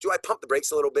pump the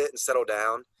brakes a little bit and settle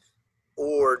down,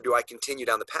 or do I continue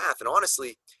down the path? And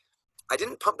honestly, I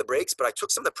didn't pump the brakes, but I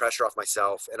took some of the pressure off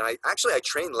myself. And I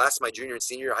trained less my junior and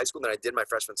senior year of high school than I did my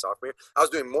freshman, sophomore year. I was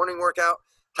doing morning workout,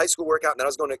 high school workout, and then I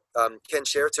was going to Ken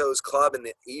Sherito's club in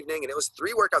the evening, and it was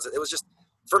 3 workouts. It was just,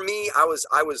 for me, I was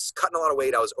cutting a lot of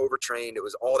weight. I was overtrained. It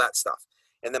was all that stuff.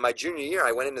 And then my junior year,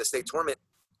 I went into the state tournament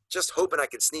just hoping I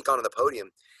could sneak onto the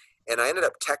podium. And I ended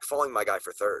up tech falling my guy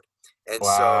for third. And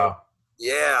wow. So,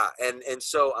 yeah. And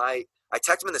so I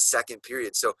teched him in the second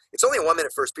period. So it's only a 1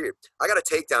 minute first period. I got a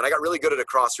takedown. I got really good at a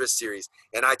cross wrist series.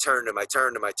 And I turned him, and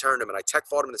I tech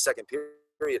falled him in the second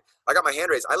period. I got my hand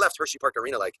raised. I left Hershey Park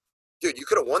Arena like, dude, you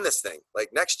could have won this thing. Like,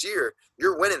 next year,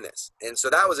 you're winning this. And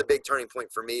so that was a big turning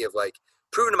point for me of like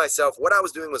proving to myself what I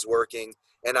was doing was working,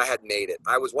 and I had made it.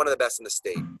 I was one of the best in the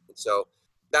state. And so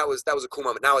that was a cool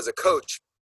moment. Now, as a coach,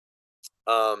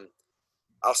 I'll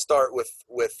start with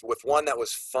one that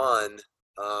was fun.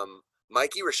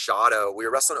 Mikey Rashado. We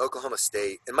were wrestling Oklahoma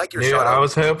State, and Mikey Rashado. Yeah, I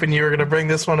was hoping you were going to bring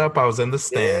this one up. I was in the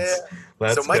stands. Yeah.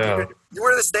 Let's Mikey, go. You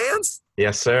were in the stands?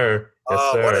 Yes, sir.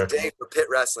 Yes, sir. What a day for pit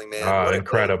wrestling, man. Oh,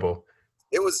 incredible.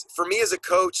 It was, for me as a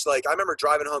coach, like, I remember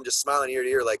driving home just smiling ear to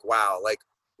ear, like, wow, like,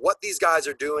 what these guys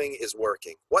are doing is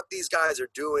working. What these guys are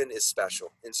doing is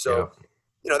special. And so,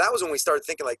 that was when we started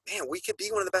thinking, like, man, we could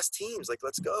be one of the best teams. Like,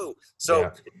 let's go.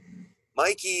 So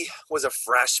Mikey was a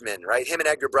freshman, right? Him and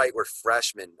Edgar Bright were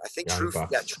freshmen. I think true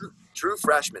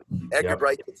freshmen. Edgar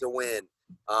Bright gets a win.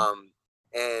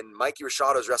 And Mikey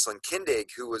Rashado's wrestling Kindig,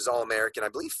 who was All-American, I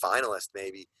believe finalist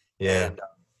maybe. Yeah. And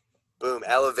boom,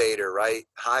 elevator, right?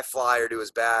 High flyer to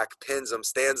his back, pins him,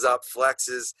 stands up,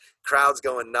 flexes, crowd's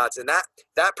going nuts. And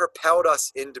that propelled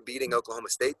us into beating Oklahoma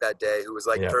State that day, who was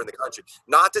like third in the country.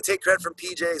 Not to take credit from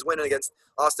PJ's winning against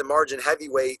Austin Margin,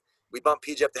 heavyweight. We bumped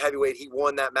PJ up to heavyweight. He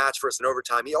won that match for us in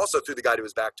overtime. He also threw the guy to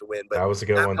his back to win. But that was a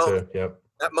good one too. Yep.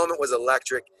 That moment was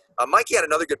electric. Mikey had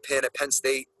another good pin at Penn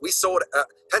State. We sold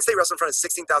Penn State wrestled in front of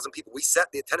 16,000 people. We set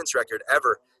the attendance record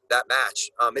ever that match.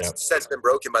 It's since been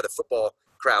broken by the football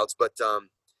crowds, but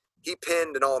he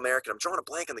pinned an All-American. I'm drawing a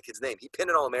blank on the kid's name. He pinned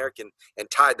an All-American and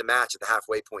tied the match at the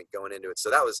halfway point going into it.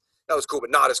 So that was cool, but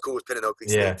not as cool as pinning Oakley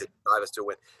State to drive us to a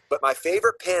win. But my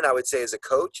favorite pin, I would say, as a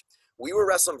coach, we were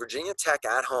wrestling Virginia Tech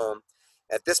at home.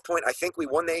 At this point, I think we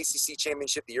won the ACC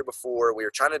championship the year before. We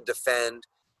were trying to defend,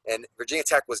 and Virginia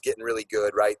Tech was getting really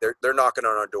good, right? They're knocking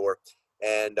on our door.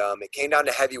 And it came down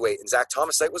to heavyweight, and Zach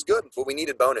Thomasite was good, but we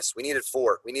needed bonus. We needed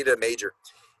 4. We needed a major.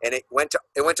 And it went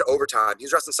to overtime. He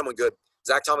was wrestling someone good.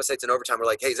 Zach Thomasite's in overtime. We're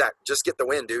like, hey, Zach, just get the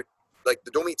win, dude. Like,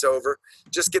 the dual meet's over.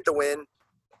 Just get the win.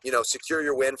 Secure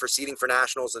your win for seeding for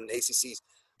nationals and ACCs.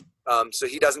 So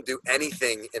he doesn't do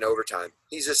anything in overtime.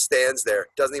 He just stands there,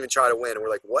 doesn't even try to win. And we're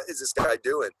like, what is this guy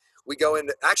doing? We go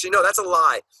into – actually, no, that's a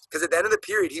lie. Because at the end of the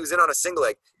period, he was in on a single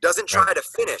leg. Doesn't try to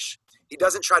finish. He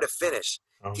doesn't try to finish.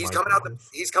 Oh, he's coming out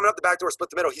the back door,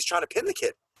 split the middle. He's trying to pin the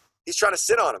kid. He's trying to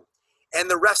sit on him. And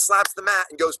the ref slaps the mat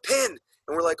and goes, pin.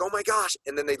 And we're like, oh, my gosh.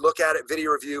 And then they look at it,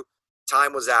 video review.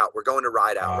 Time was out. We're going to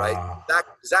ride out, right?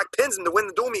 Zach pins him to win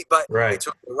the dual meet, but they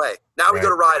took it away. Now we go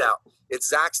to ride out. It's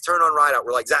Zach's turn on ride out.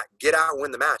 We're like, Zach, get out and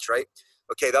win the match, right?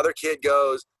 Okay, the other kid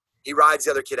goes. He rides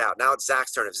the other kid out. Now it's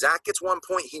Zach's turn. If Zach gets 1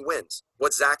 point, he wins.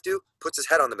 What's Zach do? Puts his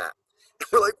head on the mat. And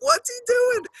we're like, what's he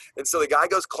doing? And so the guy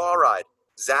goes claw ride.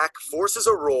 Zach forces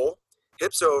a roll,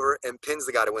 hips over, and pins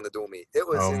the guy to win the dual meet. It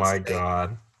was insane. My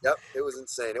God. Yep, it was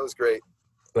insane. It was great.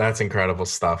 That's incredible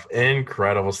stuff.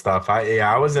 Incredible stuff.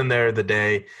 I was in there the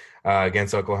day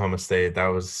against Oklahoma State. That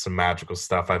was some magical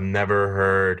stuff. I've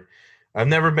never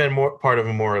been more part of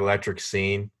a more electric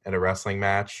scene at a wrestling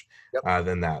match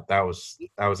than that. That was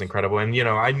incredible. And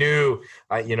I knew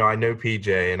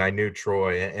PJ and I knew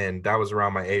Troy, and that was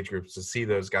around my age group. To see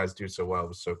those guys do so well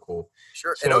was so cool.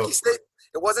 Sure. So, and Okie State,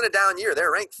 it wasn't a down year.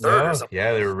 They're ranked 3rd or something.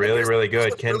 Yeah, they were really, really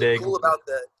good. Here's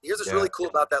what's really cool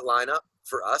about that lineup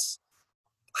for us.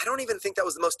 I don't even think that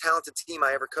was the most talented team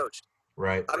I ever coached.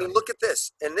 Right. I mean, look at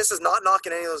this. And this is not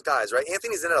knocking any of those guys, right?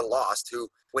 Anthony Zanetta lost, who,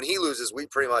 when he loses, we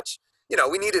pretty much,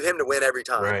 we needed him to win every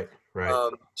time.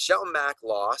 Right. Shelton Mack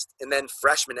lost, and then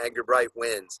freshman Edgar Bright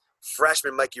wins.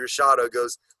 Freshman Mikey Rashado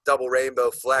goes double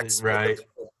rainbow flex. Right.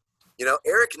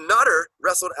 Eric Nutter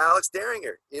wrestled Alex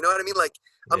Daringer. You know what I mean? Like,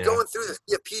 I'm going through this.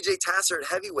 You have PJ Tasser at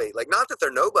heavyweight. Like, not that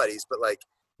they're nobodies, but like,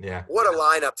 what a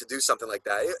lineup to do something like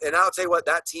that. And I'll tell you what,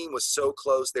 that team was so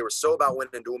close. They were so about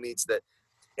winning dual meets that.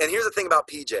 And here's the thing about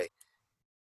PJ.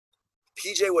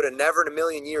 PJ would have never in a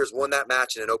million years won that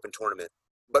match in an open tournament.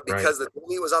 But because the dual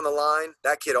meet was on the line,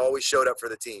 that kid always showed up for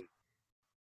the team.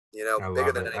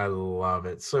 Bigger than anything. I love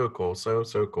it. So cool. So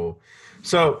cool.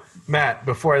 So, Matt,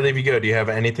 before I leave you go, do you have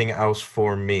anything else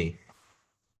for me?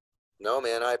 No,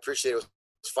 man. I appreciate it. It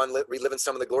was fun reliving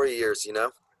some of the glory years,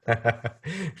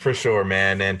 For sure,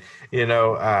 man. And,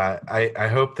 I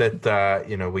hope that,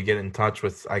 I get in touch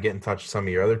with some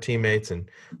of your other teammates, and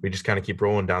we just kind of keep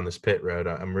rolling down this Pitt road.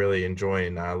 I'm really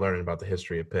enjoying learning about the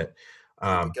history of Pitt.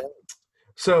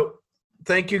 So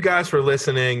thank you guys for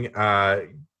listening.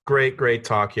 Great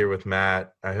talk here with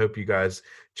Matt. I hope you guys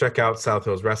check out South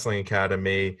Hills Wrestling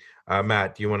Academy.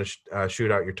 Matt, do you want to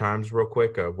shoot out your times real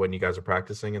quick of when you guys are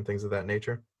practicing and things of that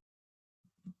nature?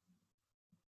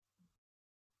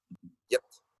 Yep.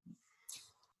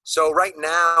 So right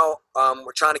now,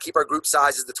 we're trying to keep our group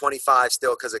sizes to 25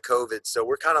 still because of COVID. So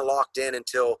we're kind of locked in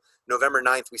until November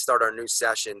 9th. We start our new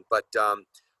session. But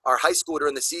our high school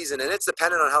during the season, and it's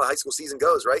dependent on how the high school season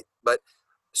goes, right? But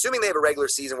assuming they have a regular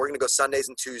season, we're going to go Sundays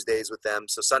and Tuesdays with them.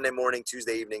 So Sunday morning,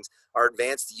 Tuesday evenings. Our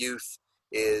advanced youth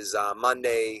is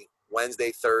Monday,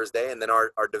 Wednesday, Thursday, and then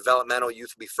our developmental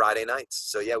youth will be Friday nights.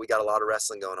 So, yeah, we got a lot of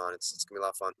wrestling going on. It's going to be a lot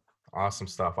of fun. Awesome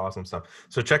stuff.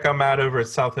 So check out Matt over at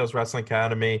South Hills Wrestling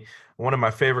Academy. One of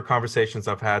my favorite conversations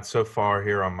I've had so far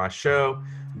here on my show.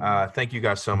 Thank you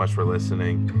guys so much for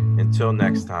listening. Until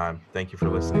next time, thank you for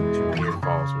listening to Near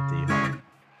Falls with D.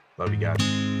 Love you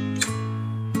guys.